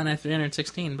 Yeah, and I have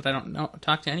 316, but I don't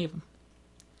talk to any of them.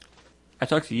 I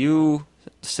talked to you,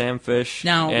 Sam Fish,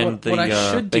 Now, and what I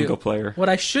the should bingo do, player. What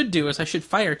I should do is I should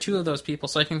fire 2 of those people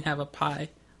so I can have a pi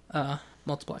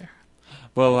multiplier.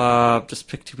 Well, just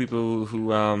pick 2 people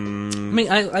who, I mean,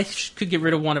 I could get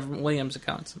rid of one of William's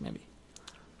accounts, maybe.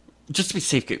 just to be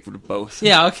safe, get rid of both.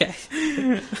 Yeah, okay.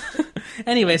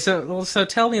 Anyway, so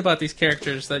tell me about these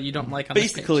characters that you don't like on this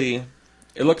page. Basically,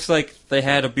 it looks like they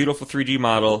had a beautiful 3D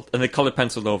model and they color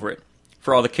penciled over it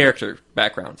for all the character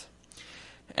backgrounds.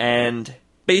 And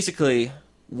basically,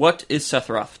 what is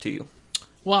Sephiroth to you?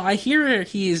 Well, I hear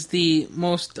he's the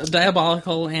most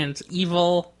diabolical and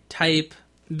evil type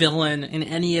villain in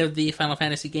any of the Final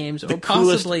Fantasy games, The or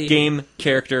coolest possibly game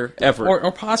character ever.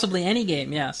 or possibly any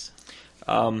game. Yes.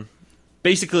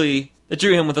 Basically, they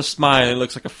drew him with a smile. He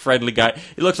looks like a friendly guy.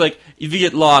 It looks like if you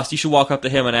get lost, you should walk up to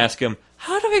him and ask him,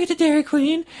 "How do I get to Dairy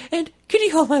Queen? And could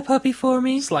you hold my puppy for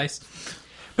me?" Slice.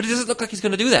 But it doesn't look like he's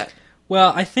going to do that.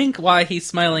 Well, I think why he's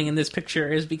smiling in this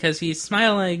picture is because he's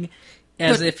smiling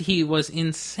as if he was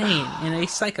insane in a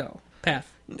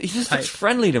psychopath. He just type. looks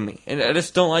friendly to me, and I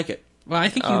just don't like it. Well, I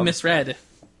think you misread.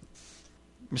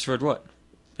 Misread what?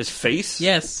 His face?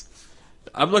 Yes.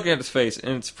 I'm looking at his face,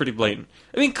 and it's pretty blatant.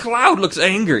 I mean, Cloud looks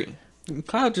angry.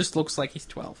 Cloud just looks like he's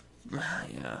 12.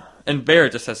 Yeah. And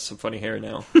Barrett just has some funny hair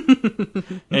now.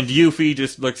 And Yuffie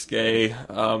just looks gay.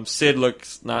 Sid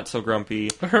looks not so grumpy.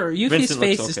 Her Yuffie's Vincent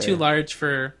looks face is okay. too large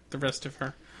for the rest of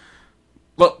her.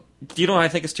 Well, do you know what I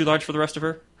think is too large for the rest of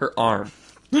her? Her arm.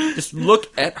 Just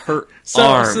look at her So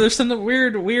arm. there's something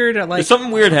weird, like... There's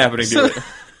something weird happening to her.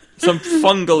 Some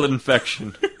fungal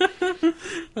infection.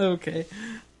 Okay.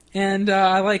 And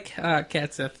I like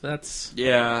Cat Sith.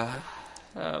 Yeah.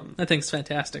 That thing's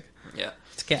fantastic. Yeah.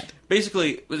 It's a cat.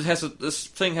 Basically, this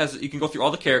thing has you can go through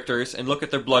all the characters and look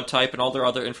at their blood type and all their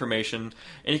other information,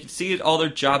 and you can see all their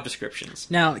job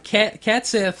descriptions. Now, Cat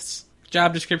Sith's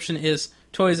job description is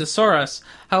Toys-a-Saurus.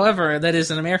 However, that is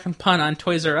an American pun on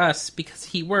Toys R Us because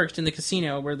he worked in the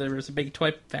casino where there was a big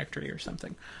toy factory or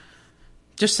something.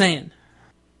 Just saying.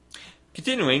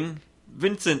 Continuing,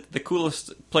 Vincent, the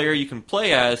coolest player you can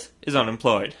play as, is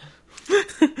unemployed.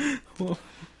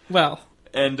 Well,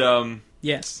 And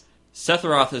yes.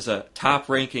 Sephiroth is a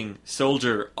top-ranking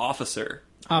soldier officer.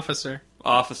 Officer.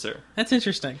 Officer. That's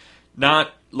interesting.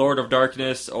 Not Lord of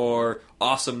Darkness or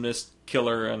Awesomeness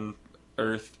Killer on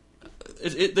Earth.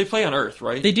 They play on Earth,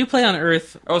 right? They do play on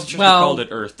Earth. I wasn't sure well, if they called it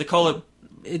Earth. They call it...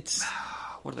 It's...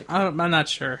 What do they call it? I'm not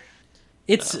sure.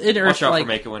 It's an Earth Watch out like...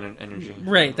 for Mako and Energy.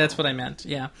 Right, that's what I meant,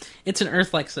 yeah. It's an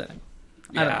Earth-like setting.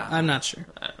 Yeah. I'm not sure.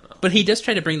 I don't know. But he does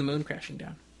try to bring the moon crashing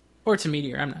down. Or it's a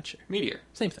meteor, I'm not sure. Meteor.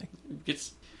 Same thing.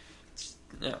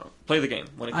 Play the game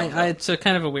when it comes out. It's a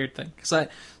kind of a weird thing.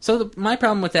 My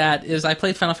problem with that is I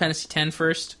played Final Fantasy X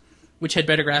first, which had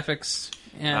better graphics,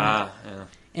 Yeah.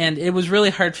 and it was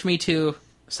really hard for me to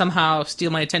somehow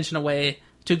steal my attention away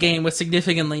to a game with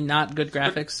significantly not good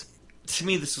graphics. To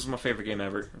me, this was my favorite game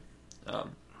ever.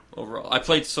 Overall, I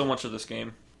played so much of this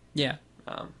game. Yeah.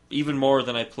 Even more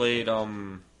than I played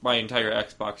my entire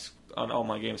Xbox on all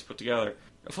my games put together.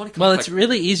 Well, it's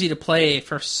really easy to play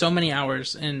for so many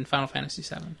hours in Final Fantasy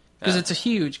VII because Yeah. it's a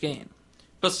huge game.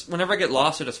 Plus, whenever I get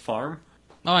lost at his farm,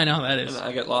 Oh, I know how that and is.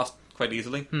 I get lost quite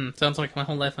easily. Sounds like my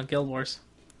whole life on Guild Wars.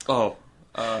 Oh,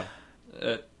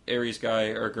 Ares guy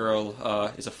or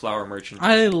girl is a flower merchant.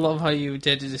 I love how you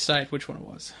did to decide which one it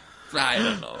was. I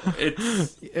don't know.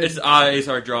 Its eyes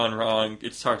are drawn wrong.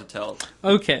 It's hard to tell.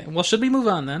 Okay, well, should we move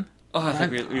on then? Oh, I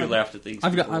think we laughed at these.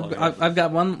 I've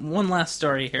got one last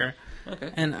story here.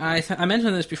 Okay. And I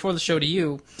mentioned this before the show to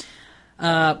you.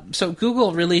 So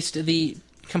Google released the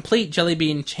complete Jelly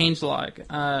Bean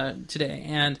changelog today,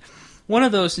 and one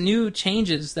of those new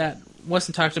changes that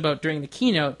wasn't talked about during the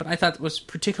keynote, but I thought was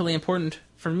particularly important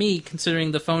for me,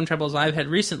 considering the phone troubles I've had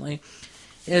recently,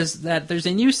 is that there's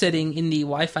a new setting in the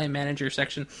Wi-Fi Manager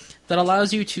section that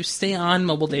allows you to stay on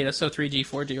mobile data, so 3G,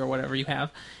 4G, or whatever you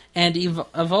have, and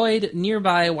avoid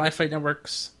nearby Wi-Fi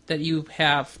networks that you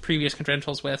have previous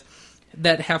credentials with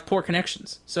that have poor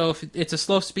connections. So if it's a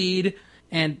slow speed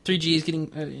and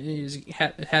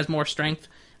 3G has more strength,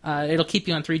 it'll keep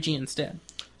you on 3G instead.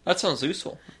 That sounds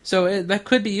useful. So that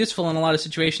could be useful in a lot of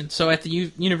situations. So at the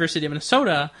University of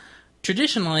Minnesota,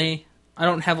 traditionally, I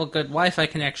don't have a good Wi-Fi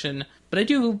connection, but I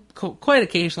do quite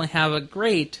occasionally have a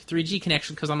great 3G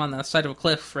connection because I'm on the side of a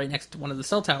cliff right next to one of the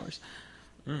cell towers.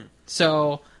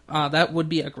 So that would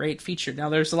be a great feature. Now,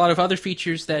 there's a lot of other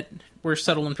features that were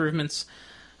subtle improvements,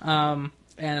 and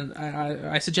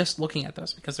I suggest looking at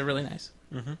those because they're really nice.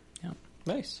 Mm-hmm. Yeah.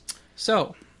 Nice.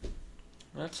 So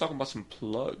let's talk about some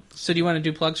plugs. So do you want to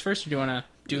do plugs first, or do you want to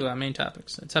do main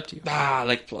topics? It's up to you. I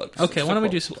like plugs. Okay, why don't we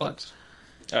do some plugs?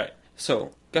 All right.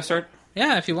 So, got to start?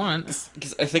 Yeah, if you want.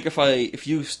 Because I think if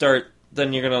you start,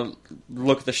 then you're going to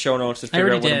look at the show notes and I figure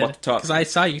already out what I'm did, about to talk. because I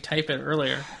saw you type it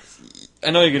earlier. I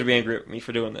know you're going to be angry at me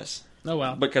for doing this. Oh,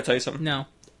 well. But can I tell you something? No.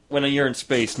 When you're in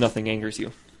space, nothing angers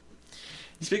you.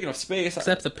 Speaking of space...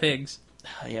 Except the pigs.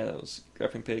 Yeah, those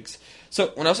grappling pigs.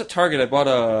 So, when I was at Target, I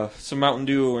bought some Mountain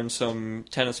Dew and some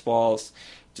tennis balls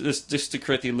just to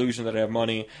create the illusion that I have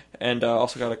money, and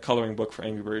also got a coloring book for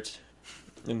Angry Birds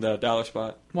in the dollar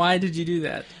spot. Why did you do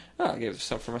that? I gave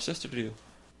some for my sister to do.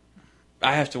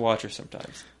 I have to watch her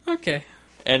sometimes. Okay.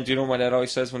 And do you know what my dad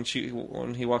always says when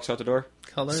he walks out the door?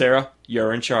 Color? Sarah,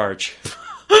 you're in charge.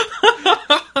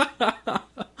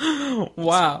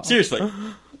 Wow. Seriously.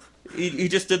 He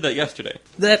just did that yesterday.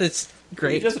 That is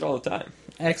great. He does it all the time.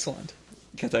 Excellent.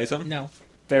 Can I tell you something? No.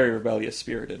 Very rebellious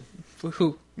spirited.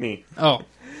 Who? Me. Oh.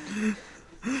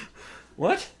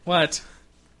 What? What?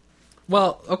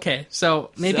 Well, okay,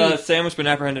 so maybe... Sam has been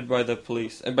apprehended by the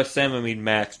police. And by Sam, I mean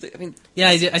Max. I mean, yeah,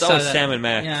 I it's saw always that. Sam and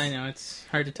Max. Yeah, I know. It's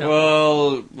hard to tell.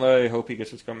 Well, I hope he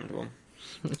gets what's coming to him.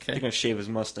 Okay. He's going to shave his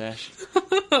mustache. That's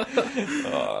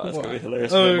going to be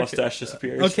hilarious Oh, when okay. the mustache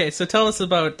disappears. Okay, so tell us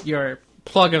about your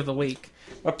plug of the week.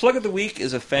 My plug of the week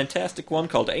is a fantastic one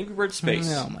called Angry Birds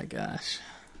Space. Oh my gosh.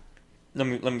 Let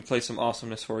me play some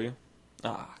awesomeness for you.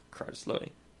 Crowd is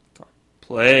loading. Come on.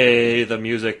 Play the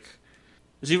music.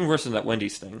 It's even worse than that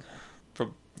Wendy's thing.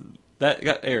 That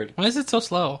got aired. Why is it so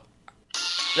slow?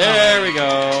 There we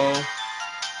go.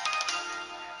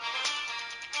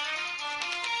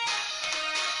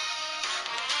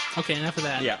 Okay, enough of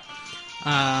that.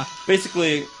 Yeah.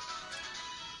 Basically,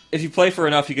 if you play for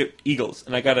enough, you get eagles.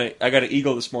 And I got an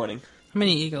eagle this morning. How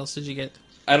many eagles did you get?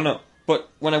 I don't know.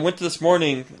 But when I went to this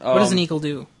morning... What does an eagle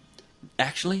do?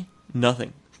 Actually,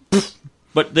 nothing.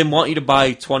 But they want you to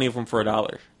buy 20 of them for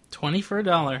 $1. 20 for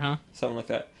 $1, huh? Something like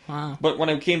that. Wow. But when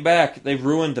I came back, they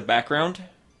ruined the background.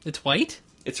 It's white?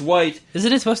 It's white.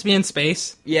 Isn't it supposed to be in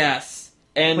space? Yes.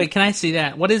 And Wait, can I see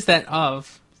that? What is that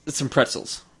of? it's some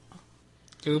pretzels.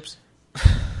 Oops.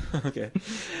 Okay.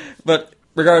 But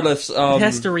regardless... It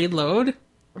has to reload?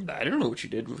 I don't know what you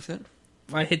did with it.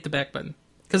 I hit the back button.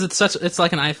 Because it's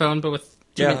like an iPhone, but with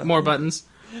more buttons.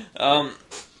 Wow,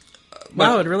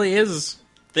 It really is.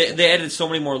 They added so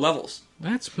many more levels.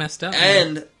 That's messed up.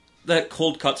 And that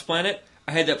Cold Cuts planet,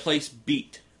 I had that place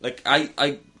beat. Like,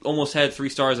 I almost had 3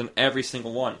 stars on every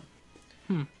single one.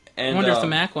 And, I wonder if the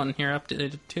Mac one here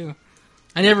updated it too.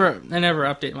 I never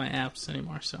update my apps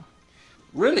anymore, so...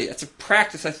 Really? That's a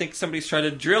practice I think somebody's trying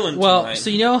to drill into mine. So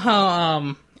you know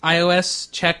how iOS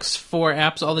checks for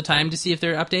apps all the time to see if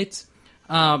there are updates?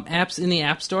 Apps in the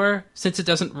App Store, since it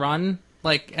doesn't run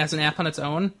like as an app on its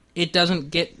own, it doesn't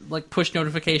get like push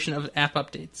notification of app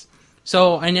updates.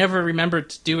 So I never remembered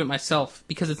to do it myself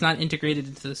because it's not integrated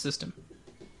into the system.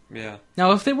 Yeah.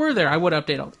 Now, if they were there, I would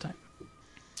update all the time.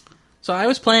 So I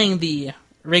was playing the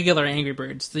regular Angry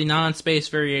Birds, the non-space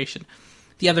variation,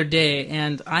 the other day,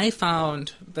 and I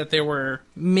found that there were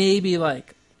maybe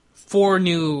like 4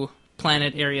 new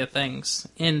planet area things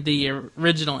in the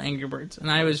original Angry Birds, and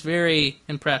I was very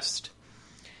impressed.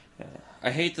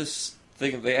 I hate this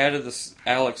thing. They added this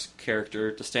Alex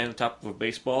character to stand on top of a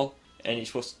baseball, and you're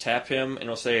supposed to tap him, and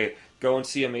it'll say, "Go and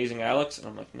see Amazing Alex," and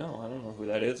I'm like, no, I don't know who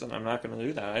that is, and I'm not going to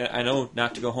do that. I know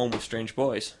not to go home with strange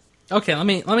boys. Okay, let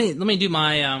me do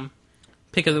my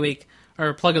pick of the week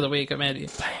or plug of the week. I'm Eddie.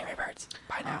 Play Angry Birds.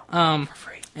 Buy now for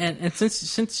free. And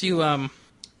since you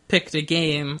picked a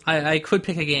game, I could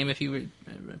pick a game if you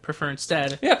would prefer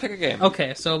instead. Yeah, pick a game.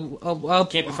 Okay, so I'll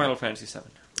Can't be Final Fantasy VII.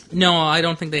 No, I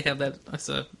don't think they have that as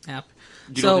a app.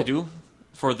 Do you know what they do?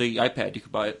 For the iPad, you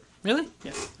could buy it. Really?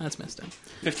 Yeah. That's messed up.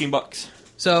 $15.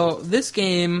 So this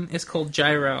game is called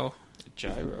Gyro.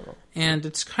 Gyro. And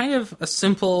it's kind of a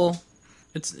simple...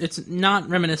 It's not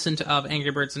reminiscent of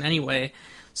Angry Birds in any way.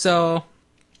 So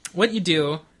what you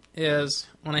do is,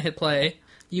 when I hit play,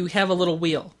 you have a little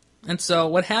wheel. And so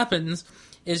what happens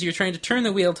is you're trying to turn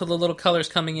the wheel till the little colors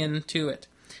coming into it.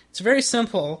 It's very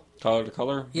simple. Color to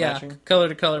color matching? Color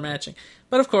to color matching.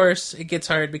 But of course, it gets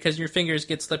hard because your fingers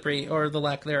get slippery, or the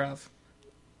lack thereof.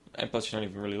 And plus, you're not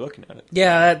even really looking at it.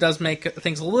 Yeah, that does make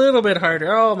things a little bit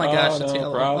harder. Oh my gosh, it's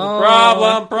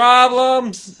yellow.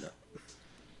 Problems!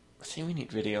 See, we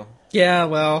need video. Yeah,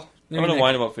 well... I'm going to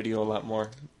whine about video a lot more.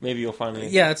 Maybe you'll finally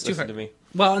it's too listen hard to me.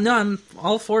 Well, no, I'm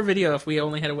all for video if we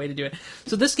only had a way to do it.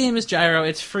 So this game is Gyro.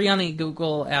 It's free on the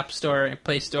Google App Store and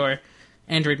Play Store,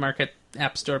 Android Market,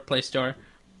 App Store, Play Store.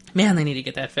 Man, they need to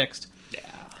get that fixed.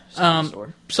 Yeah.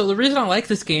 So the reason I like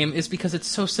this game is because it's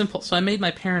so simple. So I made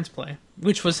my parents play,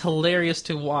 which was hilarious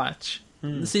to watch.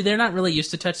 See, they're not really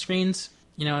used to touchscreens,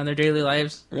 in their daily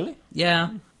lives. Really?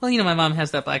 Yeah. Well, my mom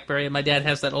has that BlackBerry, and my dad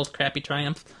has that old crappy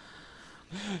Triumph.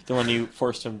 The one you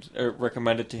forced him, or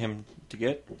recommended to him to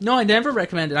get? No, I never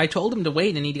recommended. I told him to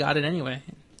wait, and he got it anyway.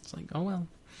 It's like, oh well.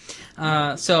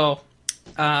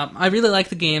 I really like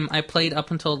the game. I played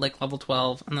up until level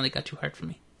 12, and then it got too hard for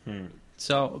me.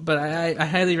 So, but I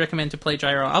highly recommend to play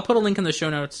Gyro. I'll put a link in the show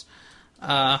notes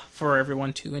for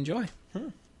everyone to enjoy.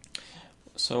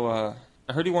 So, I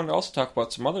heard you wanted to also talk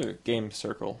about some other game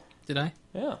circle. Did I?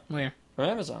 Yeah. Where? From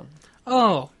Amazon.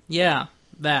 Oh, yeah,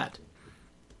 that.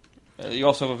 You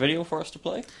also have a video for us to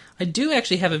play? I do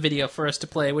actually have a video for us to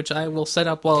play, which I will set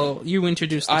up while you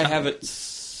introduce the topic. I have it...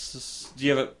 Do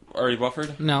you have it already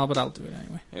buffered? No, but I'll do it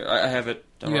anyway. Here, I have it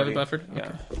You have it buffered?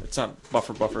 Yeah. Okay. It's not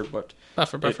buffered, but...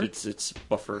 Buffered? It's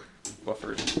buffered.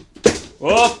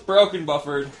 Oh, broken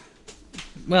buffered.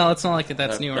 Well, it's not like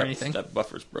that's new or anything. That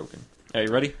buffer's broken. Are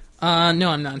you ready? No,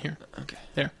 I'm not here. Okay.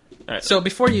 There. All right. So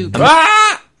before you...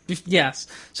 Yes.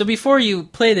 So before you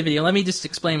play the video, let me just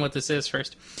explain what this is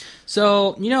first.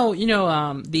 So,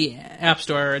 the App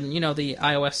Store and, the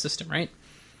iOS system, right?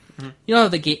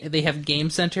 Mm-hmm. They have Game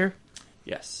Center?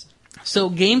 Yes. So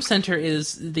Game Center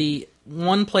is the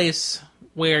one place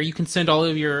where you can send all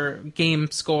of your game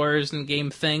scores and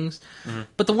game things. Mm-hmm.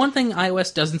 But the one thing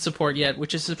iOS doesn't support yet,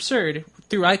 which is absurd,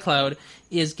 through iCloud,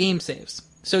 is game saves.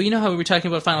 So you know how we were talking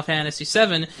about Final Fantasy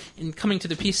VII, and coming to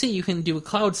the PC, you can do a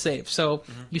cloud save. So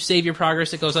you save your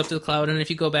progress, it goes up to the cloud, and if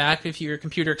you go back, if your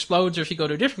computer explodes, or if you go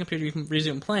to a different computer, you can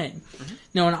resume playing. Mm-hmm.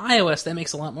 Now, in iOS, that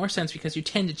makes a lot more sense, because you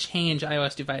tend to change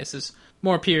iOS devices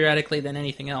more periodically than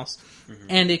anything else. Mm-hmm.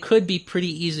 And it could be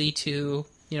pretty easy to,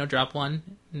 drop one,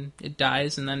 and it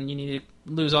dies, and then you need to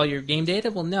lose all your game data.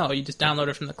 Well, no, you just download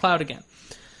it from the cloud again.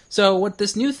 So what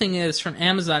this new thing is from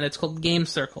Amazon, it's called Game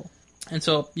Circle. And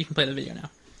so you can play the video now.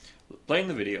 Playing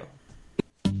the video.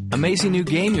 Amazing new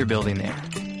game you're building there.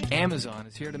 Amazon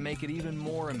is here to make it even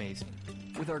more amazing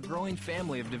with our growing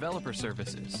family of developer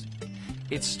services.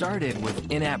 It started with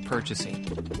in-app purchasing.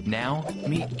 Now,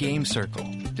 meet Game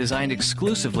Circle, designed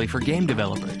exclusively for game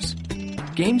developers.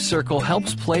 Game Circle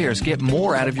helps players get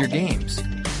more out of your games.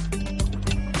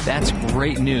 That's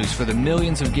great news for the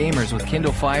millions of gamers with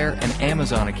Kindle Fire and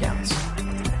Amazon accounts.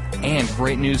 And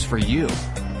great news for you.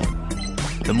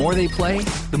 The more they play,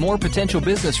 the more potential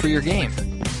business for your game.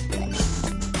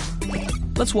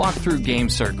 Let's walk through Game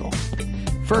Circle.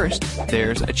 First,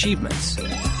 there's Achievements,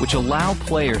 which allow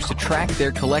players to track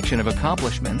their collection of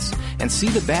accomplishments and see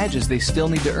the badges they still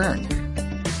need to earn.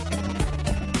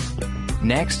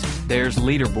 Next, there's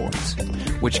Leaderboards,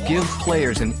 which give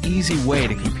players an easy way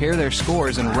to compare their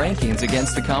scores and rankings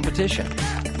against the competition.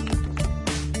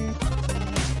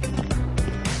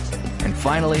 And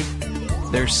finally,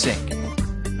 there's Sync,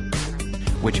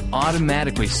 which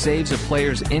automatically saves a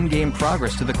player's in-game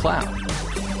progress to the cloud.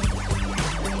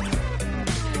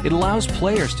 It allows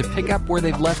players to pick up where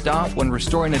they've left off when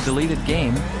restoring a deleted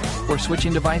game or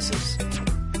switching devices.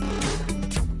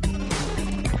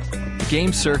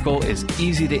 Game Circle is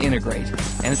easy to integrate,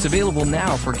 and it's available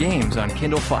now for games on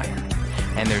Kindle Fire.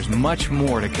 And there's much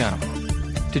more to come.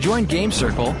 To join Game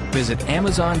Circle, visit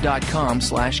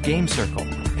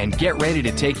Amazon.com/GameCircle and get ready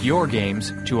to take your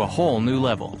games to a whole new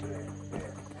level.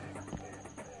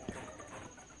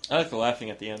 I like the laughing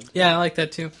at the end. Yeah, I like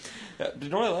that too. You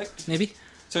know what I liked? Maybe.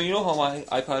 So you know how my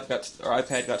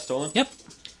iPad got stolen? Yep.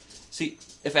 See,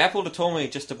 if Apple had told me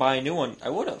just to buy a new one, I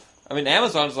would have. I mean,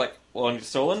 Amazon's like, well, when it's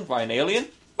stolen, buy an alien,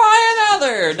 buy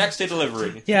another, next day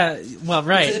delivery. Yeah. Well,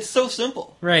 right. It's so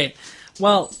simple. Right.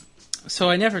 Well, so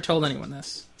I never told anyone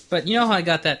this, but you know how I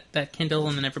got that Kindle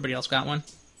and then everybody else got one?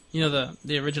 You know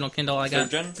the original Kindle I got?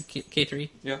 Third gen? The K3?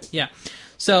 Yeah. Yeah.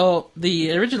 So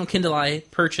the original Kindle I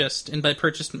purchased, and by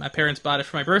purchased, my parents bought it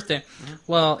for my birthday. Mm-hmm.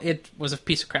 Well, it was a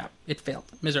piece of crap. It failed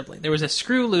miserably. There was a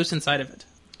screw loose inside of it.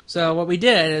 So what we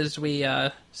did is we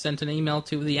sent an email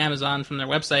to the Amazon from their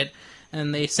website,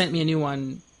 and they sent me a new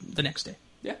one the next day.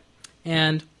 Yeah.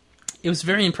 And it was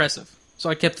very impressive. So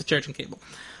I kept the charging cable.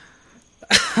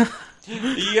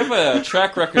 You have a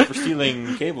track record for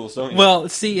stealing cables, don't you? Well,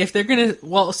 see, if they're going to...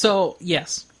 Well, so,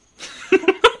 yes.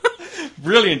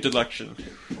 Brilliant deduction.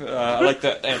 I like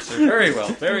that answer. Very well.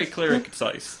 Very clear and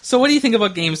concise. So what do you think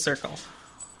about Game Circle?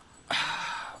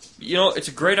 You know, it's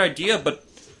a great idea, but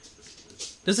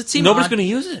does it seem nobody's going to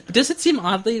use it. Does it seem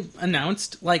oddly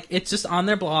announced? Like, it's just on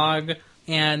their blog,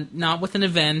 and not with an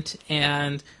event,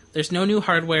 and there's no new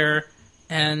hardware,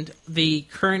 and the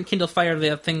current Kindle Fire,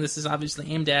 the thing this is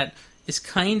obviously aimed at, is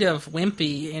kind of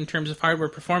wimpy in terms of hardware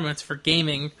performance for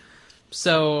gaming.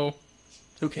 So...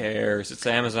 Who cares? It's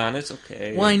Amazon. It's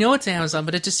okay. Well, I know it's Amazon,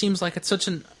 but it just seems like it's such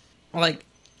an... Like...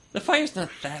 The Fire's not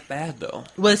that bad, though.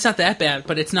 Well, it's not that bad,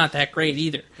 but it's not that great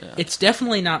either. Yeah. It's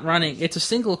definitely not running. It's a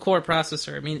single-core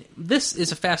processor. I mean, this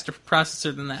is a faster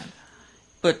processor than that.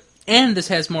 And this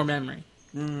has more memory.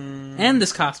 And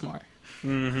this costs more.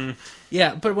 Mm-hmm.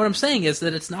 Yeah, but what I'm saying is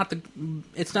that it's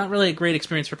not really a great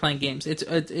experience for playing games. It's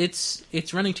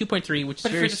running 2.3, which is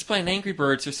But if you're just playing Angry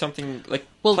Birds or something like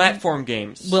Well, platform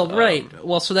games. Well, right.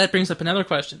 Well, so that brings up another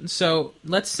question. So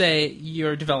let's say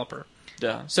you're a developer.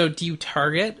 Yeah. So do you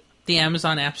target the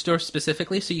Amazon App Store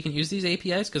specifically so you can use these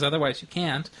APIs? Because otherwise you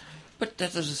can't. But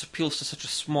that just appeals to such a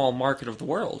small market of the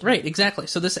world. Right, exactly.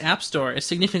 So this App Store is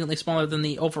significantly smaller than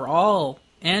the overall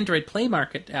Android Play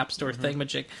Market App Store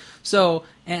thingamajig. So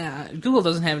Google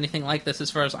doesn't have anything like this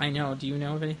as far as I know. Do you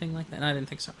know of anything like that? I didn't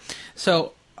think so.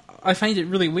 So I find it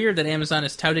really weird that Amazon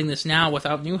is touting this now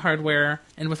without new hardware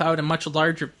and without a much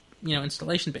larger,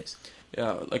 installation base.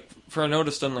 Yeah, like I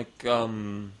noticed on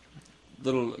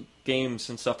little games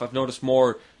and stuff, I've noticed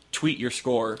more tweet your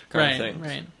score kind of things.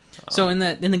 Right. So in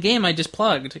the game I just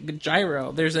plugged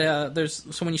Gyro,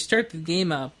 so when you start the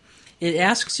game up, it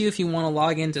asks you if you want to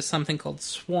log into something called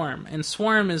Swarm, and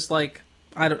Swarm is like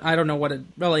I don't know what it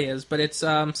really is, but it's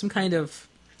some kind of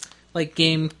like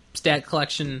game stat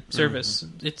collection service.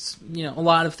 Mm-hmm. It's a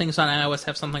lot of things on iOS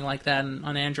have something like that, and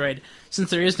on Android, since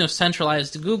there is no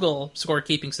centralized Google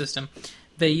scorekeeping system,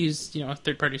 they use a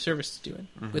third-party service to do it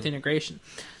with integration.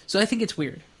 So I think it's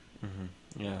weird.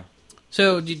 Mm-hmm. Yeah.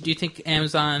 So do you think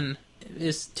Amazon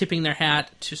is tipping their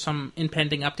hat to some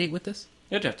impending update with this?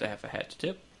 You'd have to have a hat to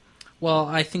tip. Well,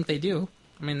 I think they do.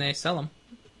 I mean, they sell them.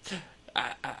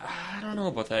 I don't know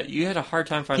about that. You had a hard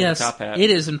time finding a top hat. It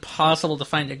is impossible to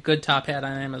find a good top hat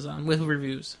on Amazon with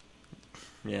reviews.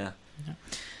 Yeah.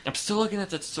 I'm still looking at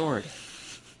that sword.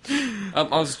 I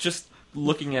was just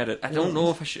looking at it. I don't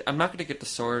know if I should... I'm not going to get the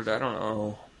sword. I don't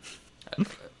know.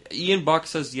 Ian Buck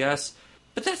says yes,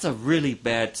 but that's a really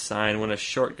bad sign when a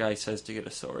short guy says to get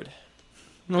a sword.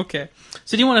 Okay.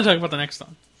 So do you want to talk about the next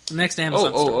one? The next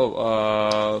Amazon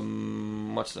store?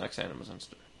 What's the next Amazon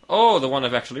store? Oh, the one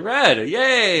I've actually read.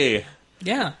 Yay!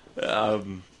 Yeah.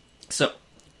 So,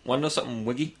 want to know something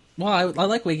wiggy? Well, I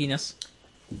like wigginess.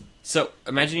 So,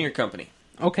 imagine your company.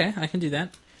 Okay, I can do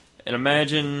that. And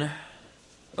imagine...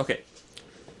 Okay.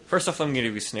 First off, I'm going to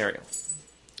give you a scenario.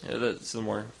 That's the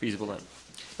more feasible then.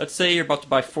 Let's say you're about to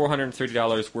buy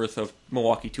 $430 worth of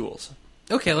Milwaukee tools.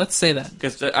 Okay, let's say that.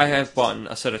 Because I have bought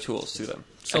a set of tools through them.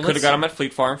 So I could have got them at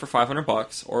Fleet Farm for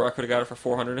 $500, or I could have got it for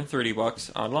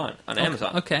 $430 online on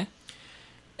Amazon. Okay.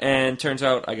 And turns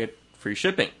out I get free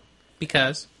shipping.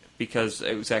 Because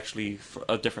it was actually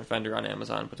a different vendor on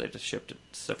Amazon, but they just shipped it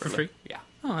separately. For free? Yeah.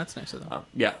 Oh, that's nice of them.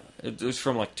 Yeah. It was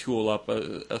from Tool Up,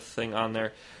 a thing on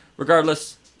there.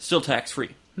 Regardless, still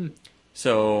tax-free.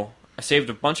 So I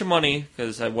saved a bunch of money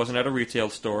because I wasn't at a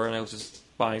retail store and I was just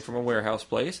buying from a warehouse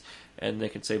place, and they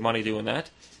can save money doing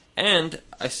that. And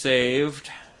I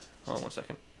saved... Hold on 1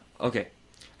 second. Okay.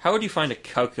 How would you find a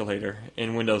calculator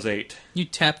in Windows 8? You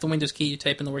tap the Windows key, you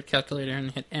type in the word calculator,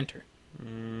 and hit enter.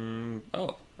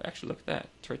 Actually, look at that.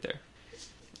 It's right there.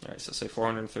 Alright, so say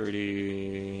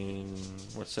 430...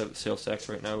 What's the sales tax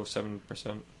right now?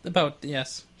 7%? About,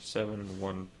 yes.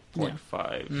 1.5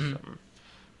 Mm-hmm.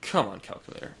 Come on,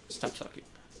 calculator. Stop sucking.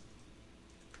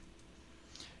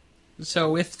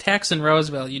 So with tax in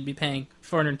Roseville, you'd be paying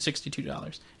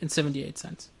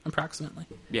 $462.78 approximately.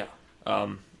 Yeah.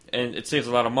 And it saves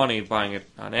a lot of money buying it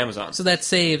on Amazon. So that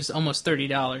saves almost $30,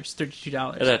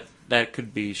 $32. That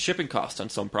could be shipping costs on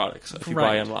some products if you Right.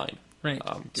 buy online. Right.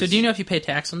 So do you know if you pay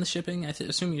tax on the shipping? I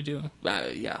assume you do.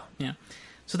 Yeah. Yeah.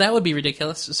 So that would be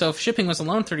ridiculous. So if shipping was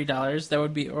alone $30, that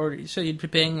would be so you'd be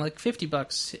paying like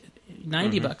 $50,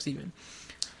 $90 even.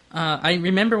 I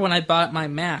remember when I bought my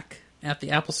Mac at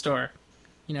the Apple Store,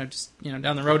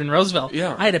 down the road in Roseville.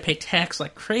 Yeah. I had to pay tax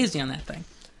like crazy on that thing.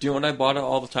 Do you know when I bought it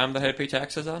all the time that I had to pay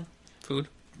taxes on? Food?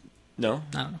 No.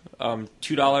 I don't know.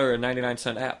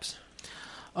 $2.99 apps.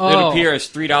 Oh, It would appear as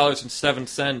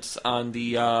 $3.07 on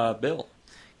the bill.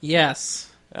 yes.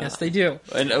 Yes, they do.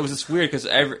 And it was just weird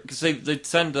because they'd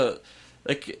send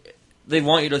they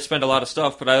want you to spend a lot of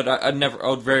stuff, but I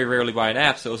would very rarely buy an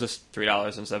app, so it was just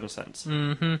 $3.07.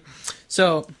 Mm-hmm.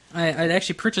 So I'd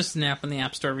actually purchased an app in the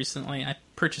App Store recently. I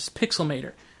purchased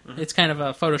Pixelmator. It's kind of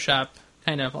a Photoshop,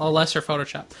 kind of a lesser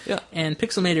Photoshop. Yeah. And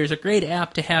Pixelmator is a great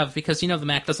app to have because the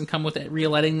Mac doesn't come with that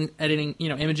real editing,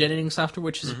 image editing software,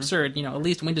 which is absurd. At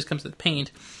least Windows comes with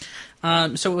Paint.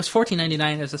 So it was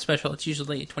 $14.99 as a special. It's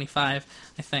usually $25,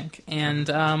 I think,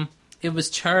 and it was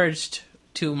charged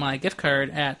to my gift card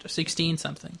at $16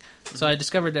 something. So I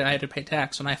discovered that I had to pay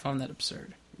tax, and I found that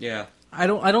absurd. Yeah. I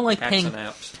don't like Tax paying. on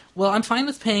apps. Well, I'm fine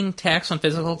with paying tax on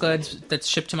physical goods that's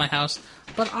shipped to my house,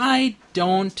 but I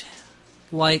don't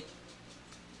like.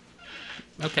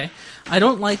 Okay, I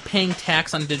don't like paying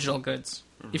tax on digital goods.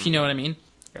 If you know what I mean.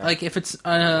 Yeah. Like, if it's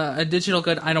a digital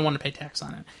good, I don't want to pay tax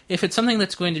on it. If it's something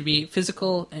that's going to be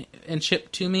physical and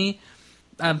shipped to me,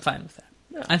 I'm fine with that.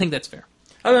 Yeah. I think that's fair.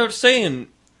 I was saying,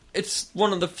 it's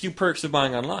one of the few perks of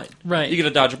buying online. Right. You get to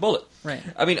dodge a bullet. Right.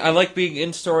 I mean, I like being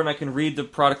in store and I can read the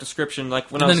product description.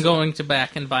 Like when And I was then going to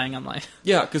back and buying online.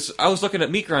 Yeah, because I was looking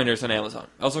at meat grinders on Amazon.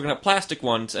 I was looking at plastic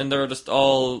ones, and they're just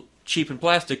all cheap and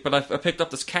plastic. But I picked up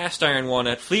this cast iron one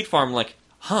at Fleet Farm. Like,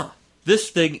 this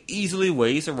thing easily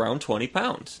weighs around 20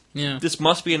 pounds. Yeah. This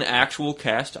must be an actual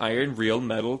cast iron, real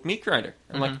metal meat grinder.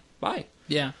 I'm like, buy.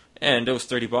 Yeah. And it was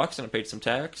 $30, and I paid some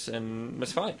tax, and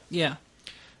it's fine. Yeah.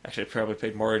 Actually, I probably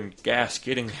paid more in gas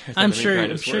getting there than I'm the meat sure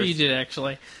grinder's worth. you did,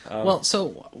 actually. Well, so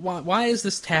why is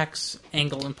this tax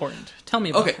angle important? Tell me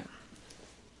about it.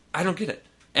 I don't get it.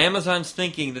 Amazon's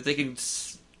thinking that they can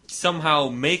somehow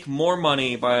make more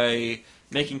money by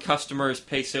making customers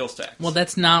pay sales tax. Well,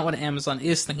 that's not what Amazon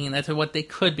is thinking. That's what they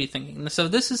could be thinking. So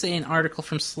this is an article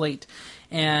from Slate,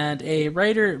 and a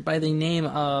writer by the name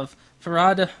of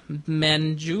Farhad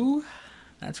Manjoo.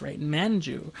 That's right,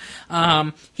 Manjoo.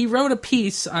 He wrote a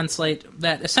piece on Slate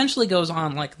that essentially goes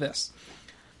on like this.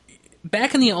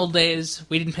 Back in the old days,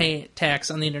 we didn't pay tax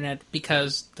on the internet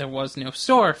because there was no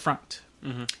storefront.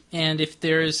 Mm-hmm. And if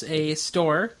there's a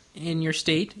store in your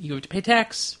state, you have to pay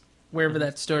tax wherever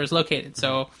that store is located.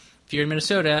 So if you're in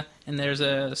Minnesota and there's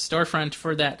a storefront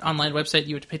for that online website,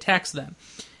 you have to pay tax then.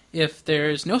 If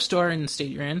there's no store in the state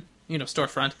you're in,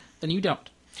 storefront, then you don't.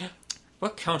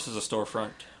 What counts as a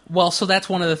storefront? Well, so that's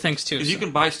one of the things, too. Because you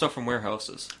can buy stuff from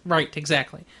warehouses. Right,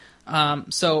 exactly.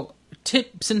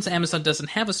 Since Amazon doesn't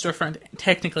have a storefront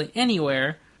technically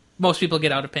anywhere, most people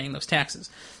get out of paying those taxes.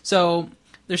 So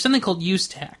there's something called use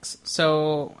tax.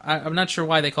 So I'm not sure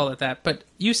why they call it that, but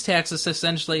use tax is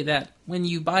essentially that when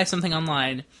you buy something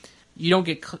online, you don't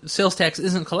get sales tax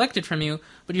isn't collected from you,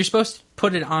 but you're supposed to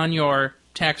put it on your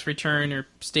tax return or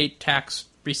state tax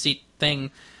receipt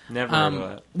thing. Never heard of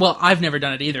that. Well, I've never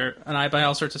done it either, and I buy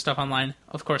all sorts of stuff online.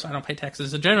 Of course, I don't pay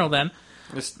taxes in general then.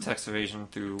 This tax evasion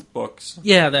through books.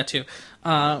 Yeah, that too.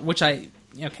 Not going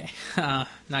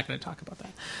to talk about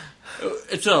that.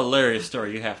 It's a hilarious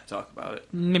story. You have to talk about it.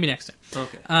 Maybe next time.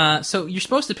 Okay. So you're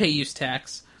supposed to pay use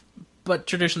tax, but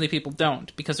traditionally people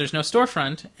don't because there's no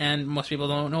storefront, and most people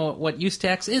don't know what use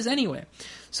tax is anyway.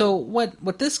 So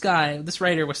what this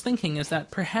writer was thinking is that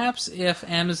perhaps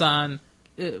Amazon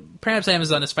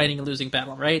is fighting a losing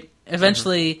battle, right?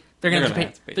 Eventually, they're going to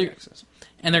have to pay taxes,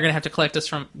 and they're going to have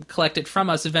to collect it from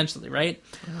us eventually, right?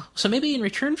 Yeah. So maybe in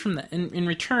return from that, in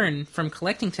return from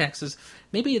collecting taxes,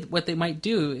 maybe what they might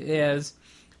do is,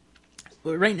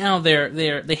 right now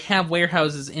they have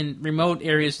warehouses in remote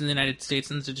areas in the United States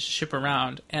and to just ship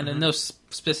around, and in those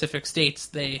specific states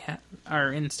they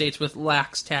are in states with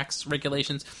lax tax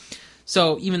regulations.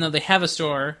 So even though they have a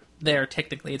store there,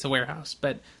 technically it's a warehouse,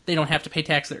 but they don't have to pay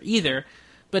tax there either.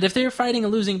 But if they're fighting a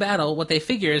losing battle, what they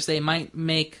figure is they might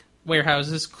make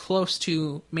warehouses close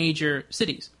to major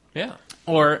cities. Yeah.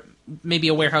 Or maybe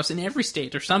a warehouse in every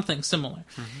state or something similar.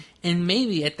 Mm-hmm. And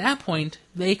maybe at that point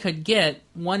they could get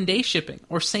one-day shipping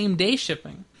or same-day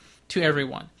shipping to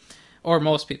everyone. Or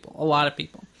most people, a lot of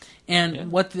people. And Yeah.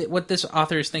 what this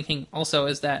author is thinking also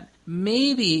is that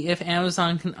maybe if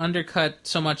Amazon can undercut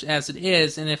so much as it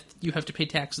is, and if you have to pay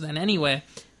tax then anyway,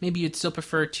 maybe you'd still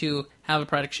prefer to have a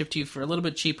product shipped to you for a little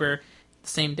bit cheaper the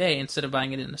same day instead of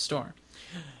buying it in a store.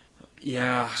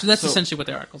 Yeah. So that's essentially what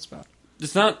the article's about.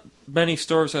 There's not many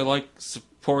stores I like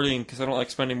supporting because I don't like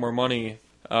spending more money.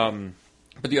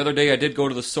 But the other day I did go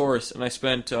to the Source and I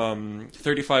spent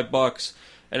 $35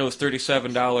 and it was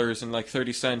 $37 and like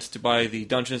 30 cents to buy the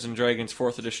Dungeons and Dragons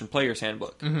 4th edition Player's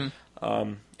Handbook.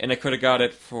 Mm-hmm. And I could have got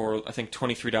it for I think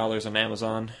 $23 on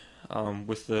Amazon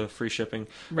with the free shipping.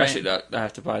 Right. Actually, I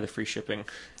have to buy the free shipping.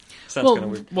 Sounds kind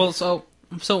of weird. Well, so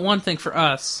one thing for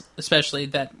us, especially,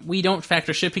 that we don't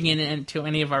factor shipping into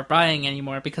any of our buying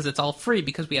anymore because it's all free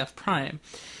because we have Prime.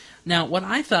 Now, what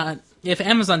I thought, if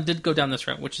Amazon did go down this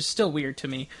route, which is still weird to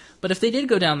me, but if they did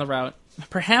go down the route,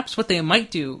 perhaps what they might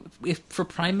do, if for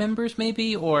Prime members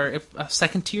maybe, or if a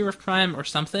second tier of Prime or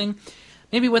something,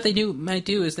 maybe what they might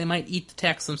do is they might eat the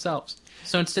tax themselves.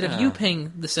 So instead of you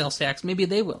paying the sales tax, maybe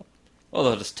they will. Well,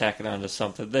 they'll just tack it onto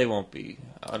something. They won't be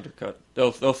undercut.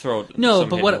 They'll throw No, some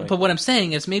but hidden away. what I'm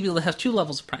saying is maybe they'll have 2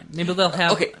 levels of Prime. Maybe they'll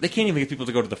have... Okay, they can't even get people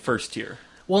to go to the first tier.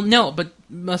 Well, no, but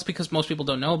that's because most people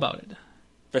don't know about it.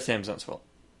 That's Amazon's fault.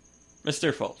 It's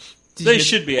their fault. Did They you-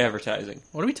 should be advertising.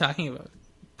 What are we talking about?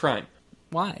 Prime.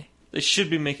 Why? They should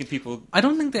be making people... I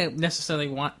don't think they necessarily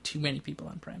want too many people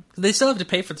on Prime. They still have to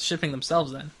pay for the shipping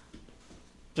themselves then.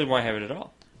 Then why have it at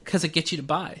all? Because it gets you to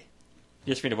buy.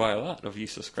 You just need to buy a lot of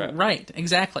useless crap. Right,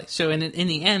 exactly. So in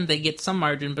the end, they get some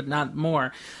margin, but not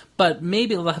more. But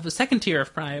maybe they'll have a second tier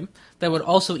of Prime that would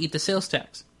also eat the sales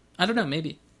tax. I don't know,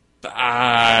 maybe.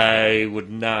 I would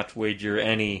not wager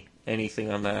anything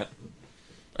on that.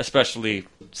 Especially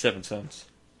 7 cents.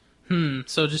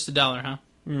 So just $1, huh?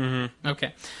 Mm-hmm.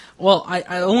 Okay. Well,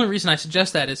 the only reason I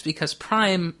suggest that is because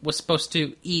Prime was supposed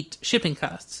to eat shipping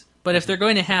costs. But if they're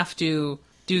going to have to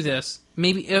do this,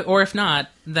 maybe, or if not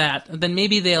that, then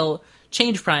maybe they'll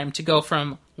change Prime to go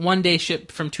from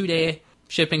 2-day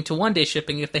shipping to 1-day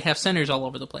shipping if they have centers all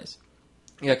over the place.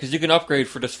 Yeah, because you can upgrade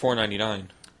for just $4.99.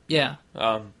 Yeah.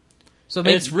 So And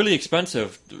maybe, it's really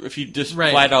expensive if you just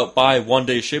Right. flat out buy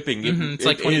 1-day shipping. It's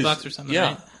like $20 or something, Yeah,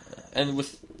 right? and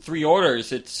with 3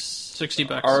 orders, it's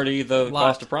 $60 already the Lot.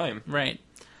 cost of Prime. Right.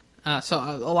 So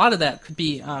a lot of that could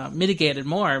be mitigated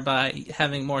more by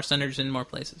having more centers in more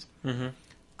places. Mm-hmm.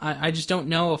 I just don't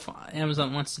know if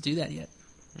Amazon wants to do that yet.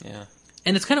 Yeah.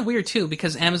 And it's kind of weird, too,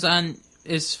 because Amazon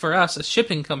is, for us, a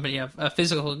shipping company, a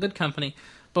physical good company.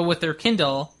 But with their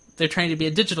Kindle, they're trying to be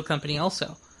a digital company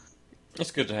also.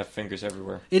 It's good to have fingers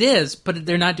everywhere. It is, but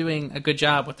they're not doing a good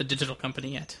job with the digital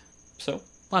company yet. So,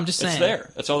 Well, I'm just saying. it's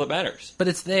there. That's all that matters. But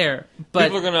it's there. But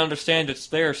People are going to understand it's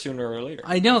there sooner or later.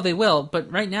 I know they will,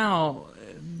 but right now,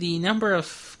 the number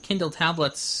of Kindle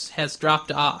tablets has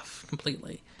dropped off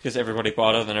completely. Because everybody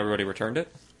bought it and everybody returned it?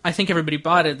 I think everybody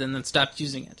bought it and then stopped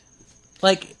using it.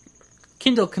 Like,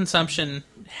 Kindle consumption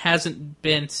hasn't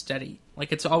been steady.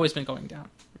 Like, it's always been going down.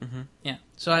 Mm-hmm. Yeah.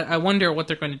 So I wonder what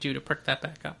they're going to do to perk that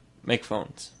back up. Make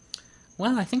phones.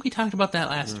 Well, I think we talked about that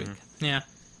last week. Yeah.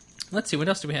 Let's see, what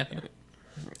else do we have here?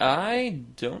 I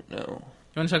don't know.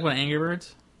 You want to talk about Angry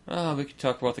Birds? Oh, we could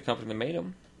talk about the company that made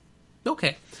them.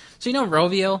 Okay. So you know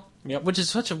Rovio? Yep. Which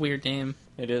is such a weird name.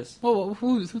 It is. Well,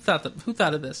 who thought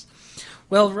of this?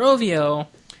 Well, Rovio,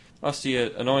 That's the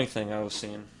annoying thing I was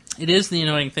seeing. it is the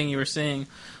annoying thing you were saying.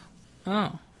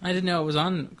 Oh, I didn't know it was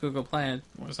on Google Play.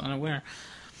 I was unaware.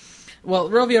 Well,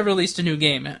 Rovio released a new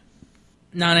game.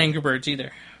 Not Angry Birds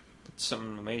either. It's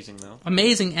something amazing, though.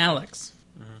 Amazing Alex.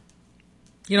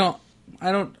 You know,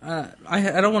 I don't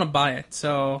want to buy it.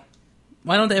 So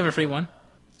why don't they have a free one?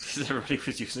 Because everybody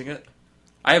was using it.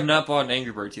 I have not bought an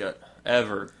Angry Birds yet.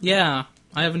 Ever. Yeah,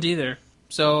 I haven't either.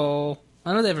 So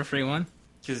why don't they have a free one?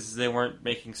 Because they weren't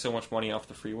making so much money off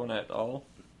the free one at all.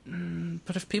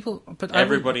 But if people, but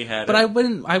Everybody had But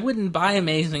it. I wouldn't buy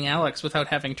Amazing Alex without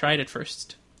having tried it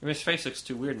first. I mean, his face looks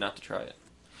too weird not to try it.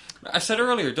 I said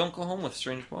earlier, don't go home with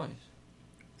strange boys.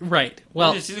 Right.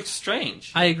 Well, He looks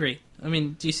strange. I agree. I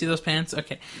mean, do you see those pants?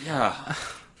 Okay. Yeah.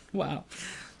 Wow.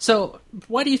 So,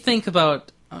 what do you think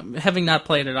about, having not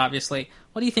played it, obviously,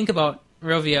 what do you think about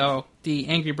Rovio, the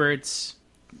Angry Birds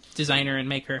designer and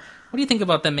maker? What do you think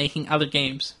about them making other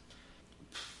games?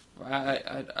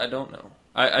 I don't know.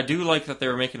 I do like that they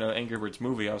were making an Angry Birds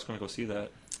movie. I was going to go see that.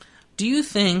 Do you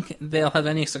think they'll have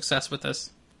any success with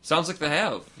this? Sounds like they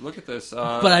have. Look at this.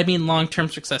 But I mean long-term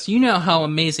success. You know how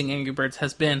amazing Angry Birds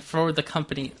has been for the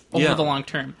company over Yeah. the long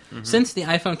term. Since the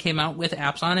iPhone came out with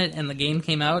apps on it and the game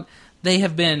came out, they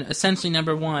have been essentially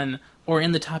number one or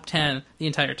in the top 10 the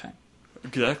entire time.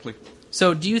 Exactly.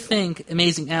 So do you think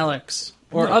Amazing Alex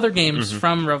or No. other games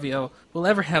from Rovio will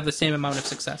ever have the same amount of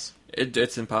success?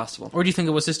 It's impossible. Or do you think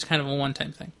it was just kind of a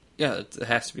one-time thing? Yeah, it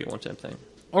has to be a one-time thing.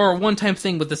 Or a one-time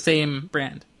thing with the same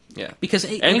brand? Yeah. Because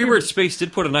Angry Birds Space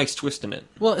did put a nice twist in it.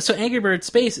 Well, so Angry Birds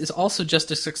Space is also just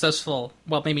as successful,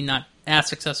 well, maybe not as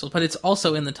successful, but it's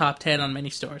also in the top 10 on many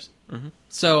stores. Mm-hmm.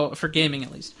 So, for gaming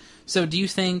at least. So, do you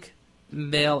think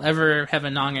they'll ever have a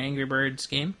non-Angry Birds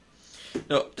game?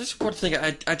 No, just one thing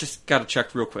I just gotta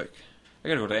check real quick. I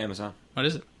gotta go to Amazon. What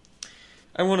is it?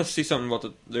 I want to see something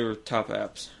about their top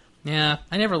apps. Yeah,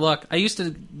 I never look. I used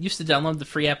to download the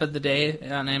free app of the day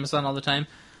on Amazon all the time,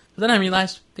 but then I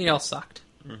realized they all sucked.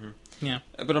 Mm-hmm. Yeah.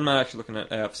 But I'm not actually looking at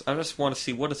apps. I just want to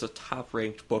see what is a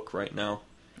top-ranked book right now.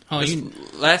 Oh,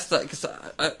 Because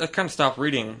I kind of stopped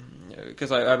reading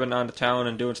because I've been on to town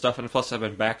and doing stuff, and plus I've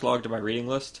been backlogged in my reading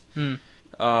list.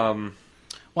 Well,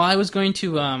 I was going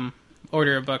to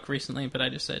order a book recently, but I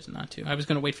decided not to. I was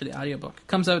going to wait for the audiobook. It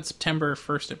comes out September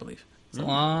 1st, I believe. It's a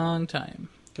long time.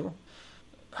 Cool.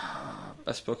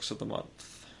 Best books of the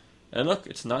month. And look,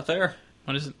 it's not there.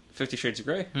 What is it? 50 Shades of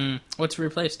Grey. What's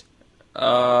replaced?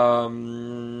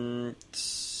 Shine,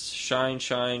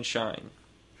 Shine, Shine.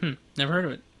 Never heard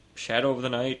of it. Shadow of the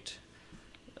Night.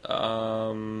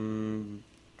 And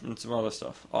some other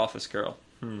stuff. Office Girl.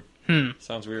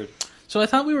 Sounds weird. So I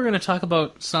thought we were going to talk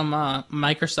about some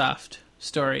Microsoft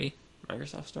story.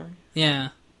 Microsoft story? Yeah.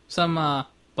 Some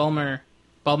Bulmer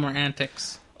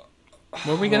antics.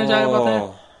 Were we going to talk about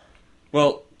that?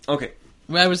 Well, okay.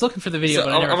 Well, I was looking for the video, So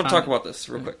but I I'm never going to found talk it. about this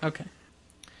real quick. Okay.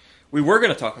 We were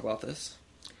going to talk about this.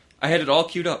 I had it all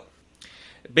queued up.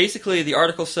 Basically, the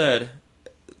article said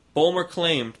Bulmer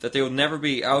claimed that they would never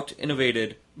be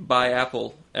out-innovated by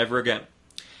Apple ever again.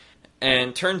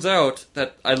 And turns out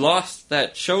that I lost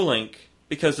that show link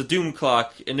because the Doom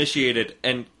Clock initiated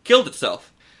and killed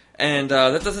itself. And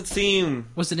that doesn't seem...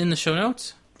 Was it in the show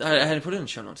notes? I hadn't put it in the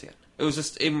show notes yet. It was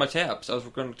just in my tabs. I was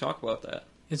going to talk about that.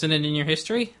 Isn't it in your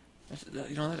history?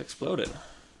 You know, that exploded.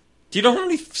 Do you know how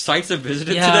many sites I've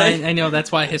visited Yeah, today? I know.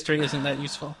 That's why history isn't that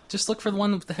useful. Just look for the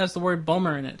one that has the word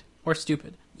Bulmer in it. Or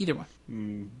stupid. Either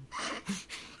one.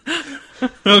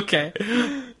 Okay.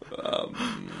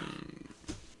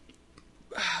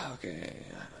 Okay.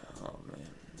 Oh, man.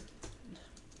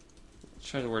 Let's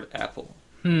try the word Apple.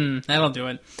 That'll do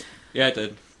it. Yeah, it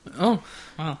did. Oh,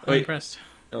 wow. I'm Wait. impressed.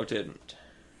 No, it didn't.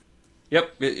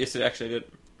 Yep, yes, it actually did.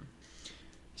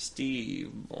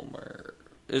 Steve Bulmer.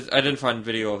 I didn't find a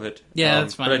video of it. Yeah,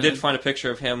 that's fine. But I did find a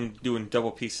picture of him doing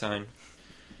double peace sign.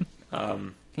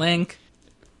 Link.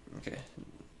 Okay.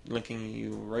 Linking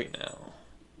you right now.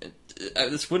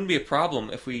 This wouldn't be a problem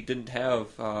if we didn't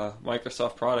have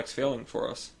Microsoft products failing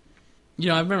for us. You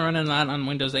know, I've been running that on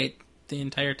Windows 8 the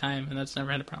entire time, and that's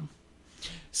never had a problem.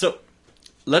 So,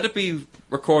 let it be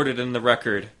recorded in the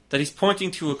record that he's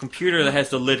pointing to a computer that has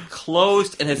the lid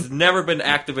closed and has never been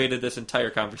activated this entire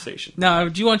conversation. Now, I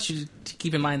do want you to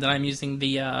keep in mind that I'm using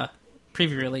the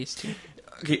preview release, too.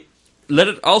 Okay, let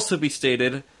it also be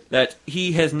stated that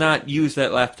he has not used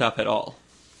that laptop at all.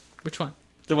 Which one?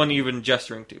 The one you've been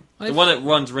gesturing to. The one that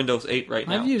runs Windows 8 right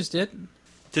now. I've used it.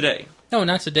 Today. No,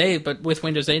 not today, but with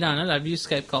Windows 8 on it, I've used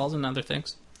Skype calls and other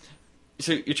things.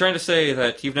 So you're trying to say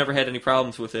that you've never had any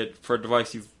problems with it for a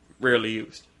device you've rarely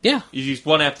used? Yeah. You've used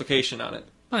one application on it.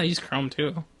 Well, I use Chrome,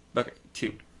 too. Okay,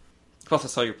 two. Plus I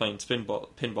saw you playing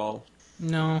pinball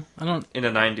No, I don't. in the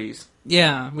 90s.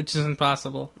 Yeah, which is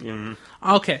impossible. Mm-hmm.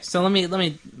 Okay, so let me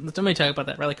talk about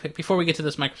that really quick before we get to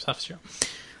this Microsoft show.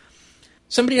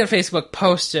 Somebody on Facebook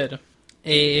posted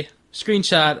a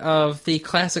screenshot of the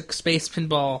classic space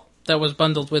pinball that was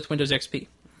bundled with Windows XP.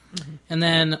 Mm-hmm. And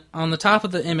then on the top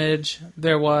of the image,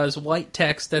 there was white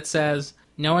text that says,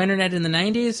 "No internet in the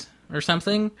 90s," or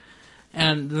something.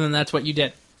 And then that's what you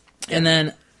did. Yeah. And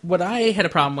then what I had a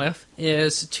problem with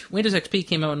is Windows XP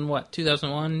came out in what,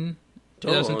 2001?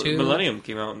 2002? Millennium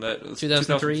came out in that.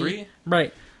 2003?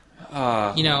 Right.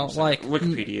 You know, like...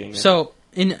 Wikipedia. So,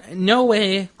 in no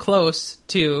way close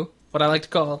to what I like to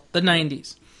call the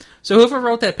 90s. So whoever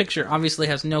wrote that picture obviously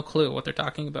has no clue what they're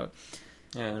talking about.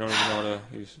 Yeah, I don't even know how to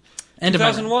use... End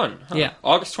 2001. Huh? Yeah.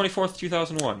 August 24th,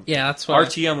 2001. Yeah, that's what...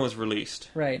 RTM was released.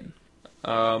 Right.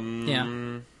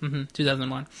 Yeah.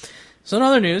 2001. So in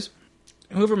other news,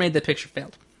 whoever made that picture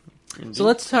failed. Indeed. So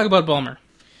let's talk about Bulmer.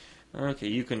 Okay,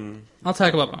 you can... I'll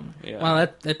talk about Bulmer. Yeah. Well,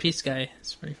 that Peace guy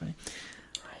is pretty funny.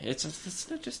 It's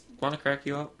just want to crack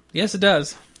you up. Yes, it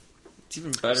does. It's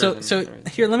even better. So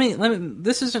here, let me.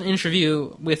 This is an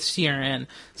interview with CRN.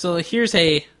 So here's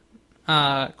a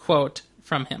quote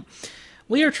from him.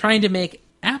 "We are trying to make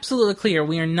absolutely clear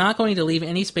we are not going to leave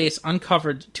any space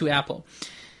uncovered to Apple.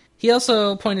 He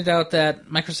also pointed out that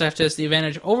Microsoft has the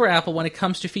advantage over Apple when it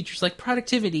comes to features like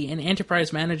productivity and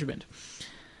enterprise management.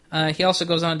 He also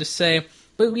goes on to say,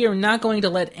 but we are not going to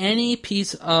let any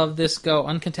piece of this go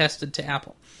uncontested to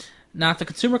Apple. Not the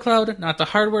consumer cloud, not the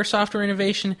hardware software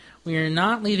innovation. We are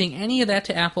not leaving any of that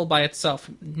to Apple by itself.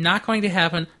 Not going to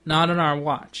happen, not on our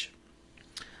watch.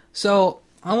 So,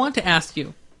 I want to ask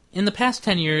you, in the past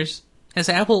 10 years, has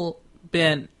Apple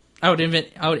been out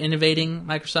innovating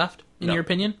Microsoft, in No. your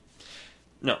opinion?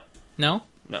 No. No?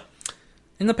 No.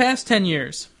 In the past 10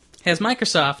 years, has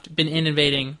Microsoft been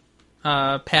innovating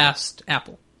past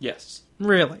Apple? Yes.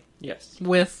 Really? Yes.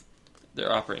 With?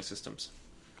 Their operating systems.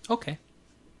 Okay.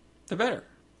 They're better.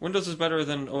 Windows is better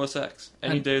than OS X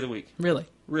any And- day of the week. Really?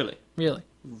 Really. Really?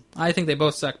 I think they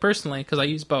both suck, personally, because I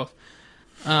use both.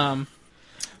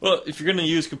 Well, if you're going to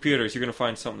use computers, you're going to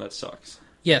find something that sucks.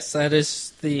 Yes, that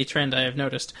is the trend I have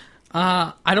noticed.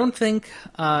 I don't think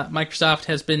Microsoft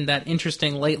has been that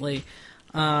interesting lately.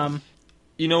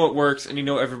 You know what works, and you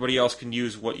know everybody else can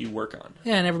use what you work on.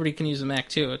 Yeah, and everybody can use a Mac,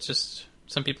 too. It's just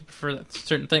some people prefer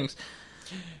certain things.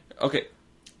 Okay,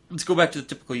 let's go back to the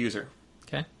typical user.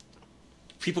 Okay.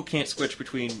 People can't switch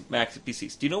between Macs and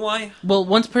PCs. Do you know why? Well,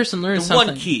 once a person The learns something...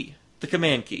 one key, the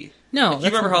command key. No, Like, you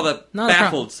that's remember how that not a problem.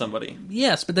 baffled somebody?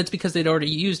 Yes, but that's because they'd already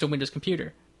used a Windows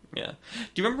computer. Yeah.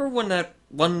 Do you remember when that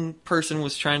one person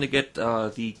was trying to get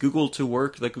the Google to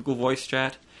work, the Google Voice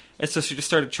Chat? And so she just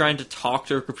started trying to talk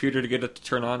to her computer to get it to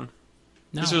turn on?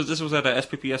 No, This was at a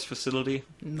SPPS facility.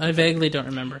 I vaguely don't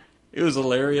remember. It was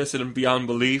hilarious and beyond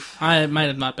belief. I might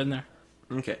have not been there.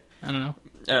 Okay. I don't know.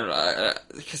 I don't know,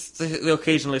 because they'll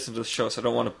occasionally listen to the show, so I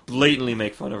don't want to blatantly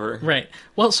make fun of her. Right.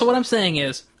 Well, so what I'm saying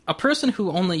is, a person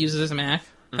who only uses a Mac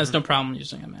has no problem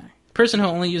using a Mac. A person who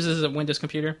only uses a Windows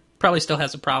computer probably still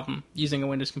has a problem using a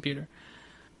Windows computer.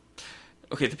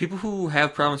 Okay, the people who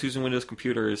have problems using Windows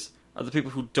computers are the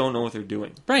people who don't know what they're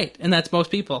doing. Right, and that's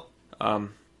most people.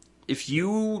 If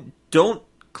you don't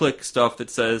click stuff that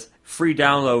says free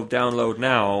download, download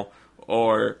now,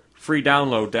 or free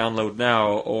download, download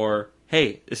now, or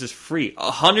hey, this is free,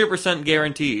 100%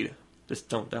 guaranteed, just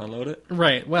don't download it,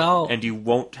 Right, well, and you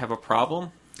won't have a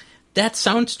problem, that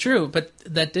sounds true, but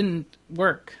that didn't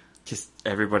work. because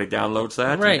everybody downloads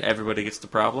that, Right. and everybody gets the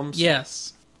problems.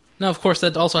 Yes. Now, of course,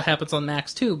 that also happens on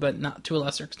Macs too, but not to a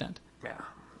lesser extent. Yeah.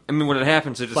 I mean, when it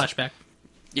happens, it just... Flashback.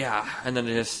 Yeah, and then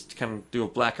they just kind of do a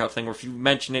blackout thing where if you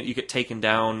mention it, you get taken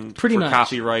down Pretty for much.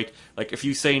 copyright. Like, if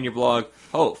you say in your blog,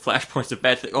 oh, Flashpoint's a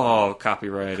bad thing, oh,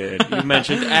 copyrighted. You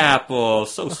mentioned Apple,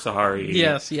 so sorry.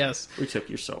 Yes, yes. We took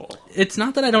your soul. It's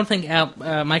not that I don't think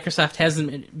Microsoft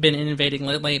hasn't been innovating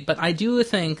lately, but I do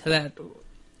think that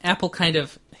Apple kind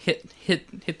of hit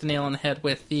the nail on the head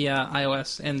with the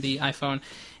iOS and the iPhone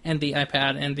and the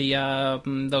iPad and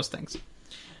the those things.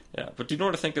 Yeah, but do you know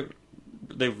what I think that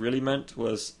they really meant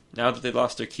was, now that they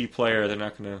lost their key player, they're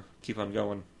not going to keep on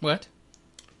going. What?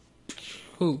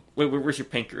 Who? Wait, where's your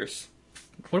pancreas?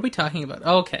 What are we talking about?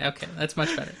 Oh, okay, that's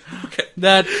much better. Okay.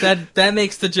 That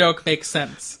makes the joke make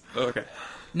sense. Okay.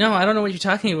 No, I don't know what you're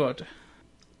talking about.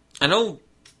 I know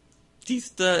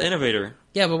he's the innovator.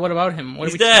 Yeah, but what about him? What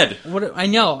He's dead. I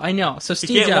know. So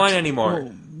Steve can't Jobs, whine anymore.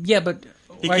 Oh, yeah, but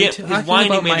He are you can't. talking His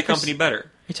whining about made the Microsoft? company better.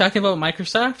 Are you talking about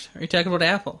Microsoft? Or are you talking about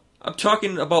Apple? I'm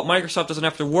talking about Microsoft doesn't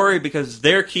have to worry because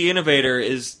their key innovator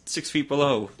is 6 feet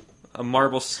below a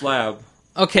marble slab.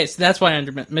 Okay, so that's why I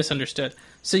misunderstood.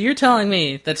 So you're telling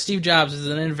me that Steve Jobs is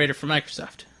an innovator for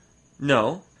Microsoft?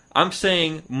 No, I'm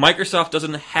saying Microsoft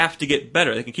doesn't have to get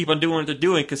better. They can keep on doing what they're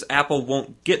doing because Apple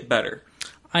won't get better.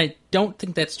 I don't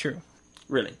think that's true.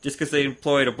 Really, just because they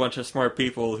employed a bunch of smart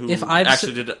people who If I've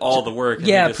actually did all the work. And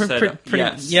Yeah, they just said,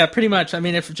 yes. yeah, pretty much. I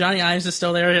mean, if Johnny Ives is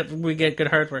still there, we get good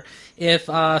hardware. If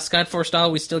Scott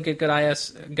Forstall, we still get good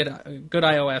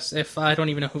iOS. If I don't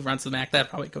even know who runs the Mac, that'd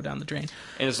probably go down the drain.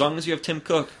 And as long as you have Tim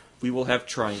Cook, we will have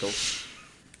triangles.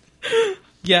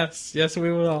 Yes,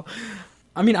 we will.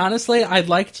 I mean, honestly, I'd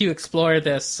like to explore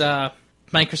this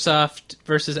Microsoft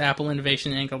versus Apple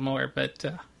innovation angle more, but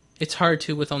it's hard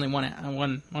to with only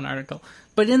one article.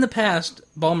 But in the past,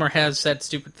 Ballmer has said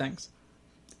stupid things.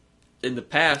 In the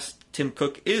past, Tim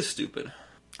Cook is stupid.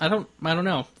 I don't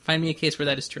know. Find me a case where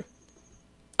that is true.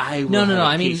 I will No. have a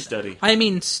I mean, case study. I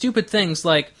mean stupid things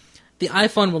like the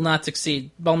iPhone will not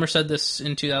succeed. Ballmer said this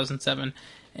in 2007,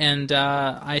 and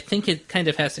I think it kind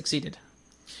of has succeeded.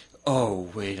 Oh,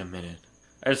 wait a minute.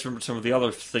 I just remembered some of the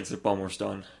other things that Ballmer's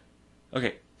done.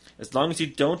 Okay, as long as you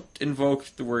don't invoke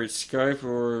the word Skype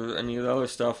or any of the other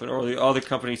stuff, or the other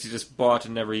companies you just bought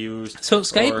and never used. So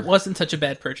Skype or- wasn't such a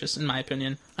bad purchase, in my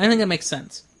opinion. I think that makes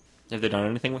sense. Have they done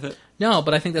anything with it? No,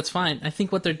 but I think that's fine. I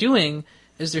think what they're doing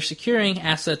is they're securing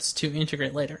assets to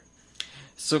integrate later.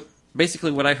 So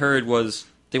basically, what I heard was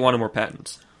they wanted more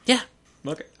patents. Yeah,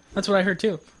 Okay. that's what I heard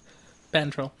too.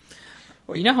 Patent troll.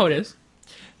 Well, you know how it is.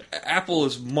 Apple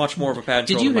is much more of a patent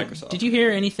troll than Microsoft. Did you hear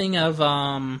anything of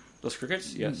Those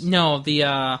crickets? Yes. No, the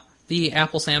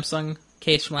Apple Samsung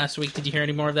case from last week? Did you hear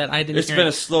any more of that? I didn't. It's been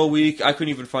a slow week. I couldn't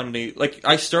even find any. Like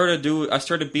I started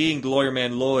being the lawyer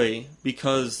man Loy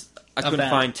because I couldn't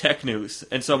find tech news,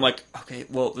 and so I'm like, okay,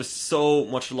 well, there's so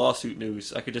much lawsuit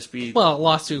news. I could just be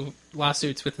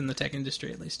lawsuits within the tech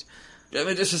industry at least. I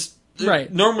mean, it's just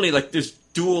right. Normally, like there's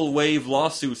dual wave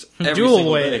lawsuits every dual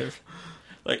single wave. day.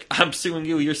 Like I'm suing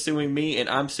you, you're suing me, and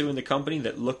I'm suing the company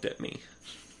that looked at me.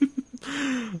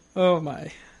 Oh my!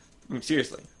 I mean,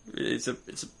 seriously, it's a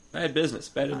bad business,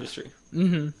 bad industry.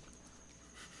 Mm-hmm.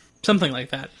 Something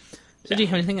like that. So, do you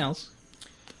have anything else?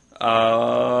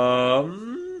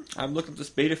 I'm looking at this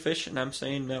beta fish, and I'm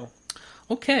saying no.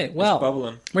 Okay, well, it's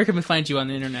bubbling. Where can we find you on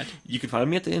the internet? You can find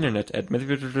me at the internet at...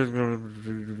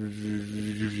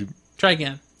 Try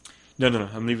again. No,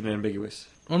 I'm leaving it ambiguous.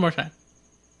 One more time.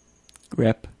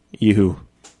 Grep you.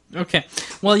 Okay.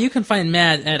 Well, you can find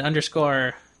Matt at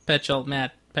 _Petchel,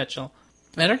 Matt Petchel.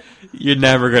 Better? You're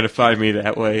never going to find me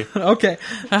that way. Okay.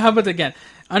 How about again?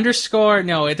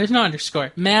 No, there's no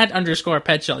underscore. Matt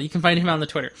 _Petchel. You can find him on the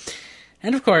Twitter.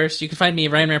 And of course, you can find me,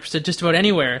 Ryan Rampersad, just about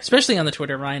anywhere, especially on the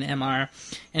Twitter, Ryan MR.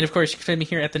 And of course, you can find me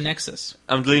here at the Nexus.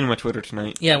 I'm deleting my Twitter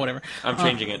tonight. Yeah, whatever. I'm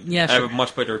changing it. Yeah, sure. I have a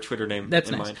much better Twitter name That's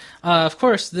in nice. mind. Of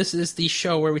course, this is the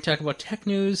show where we talk about tech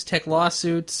news, tech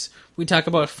lawsuits. We talk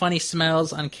about funny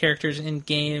smiles on characters in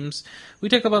games. We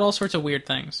talk about all sorts of weird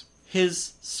things.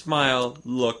 His smile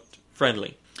looked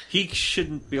friendly. He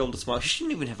shouldn't be able to smile. He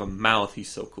shouldn't even have a mouth. He's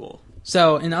so cool.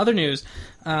 So, in other news,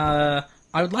 I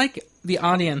would like the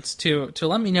audience to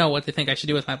let me know what they think I should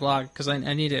do with my blog, because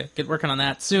I need to get working on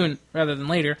that soon rather than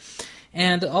later.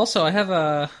 And also, I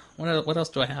have what else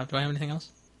do I have? Do I have anything else?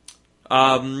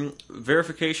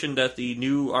 Verification that the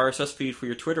new RSS feed for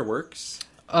your Twitter works.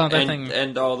 Oh, that thing.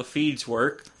 And all the feeds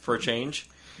work, for a change.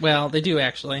 Well, they do,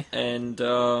 actually. And,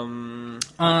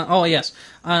 oh, yes.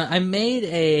 I made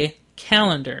a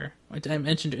calendar, which I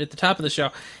mentioned at the top of the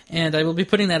show, and I will be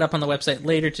putting that up on the website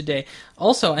later today.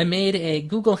 Also, I made a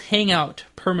Google Hangout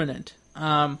permanent.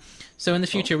 So in the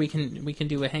future, we can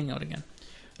do a Hangout again.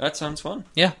 That sounds fun.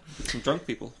 Yeah. Some drunk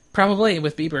people. Probably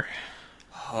with Bieber.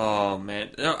 Oh, man.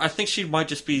 I think she might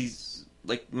just be,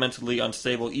 like, mentally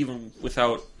unstable, even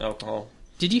without alcohol.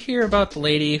 Did you hear about the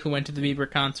lady who went to the Bieber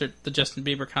concert, the Justin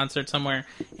Bieber concert somewhere,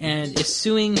 and is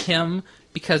suing him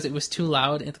because it was too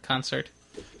loud at the concert?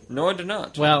 No, I did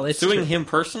not. Well, it's suing true. him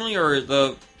personally, or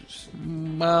the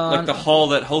the hall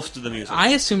that hosted the music? I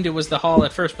assumed it was the hall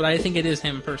at first, but I think it is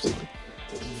him personally.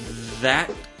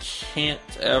 That can't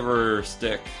ever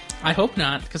stick. I hope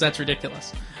not, because that's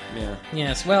ridiculous. Yeah.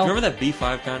 Yes. Well, remember that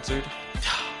B5 concert?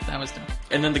 That was dumb.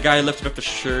 And then the guy lifted up the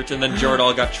shirt, and then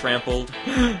Jardal got trampled.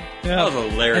 Yeah. That was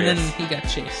hilarious. And then he got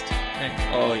chased. Right.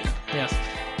 Oh, yeah. Yes.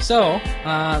 So,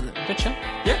 good show?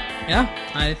 Yeah. Yeah,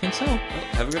 I think so. Well,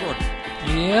 have a good one.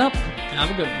 Yep. Have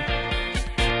a good one.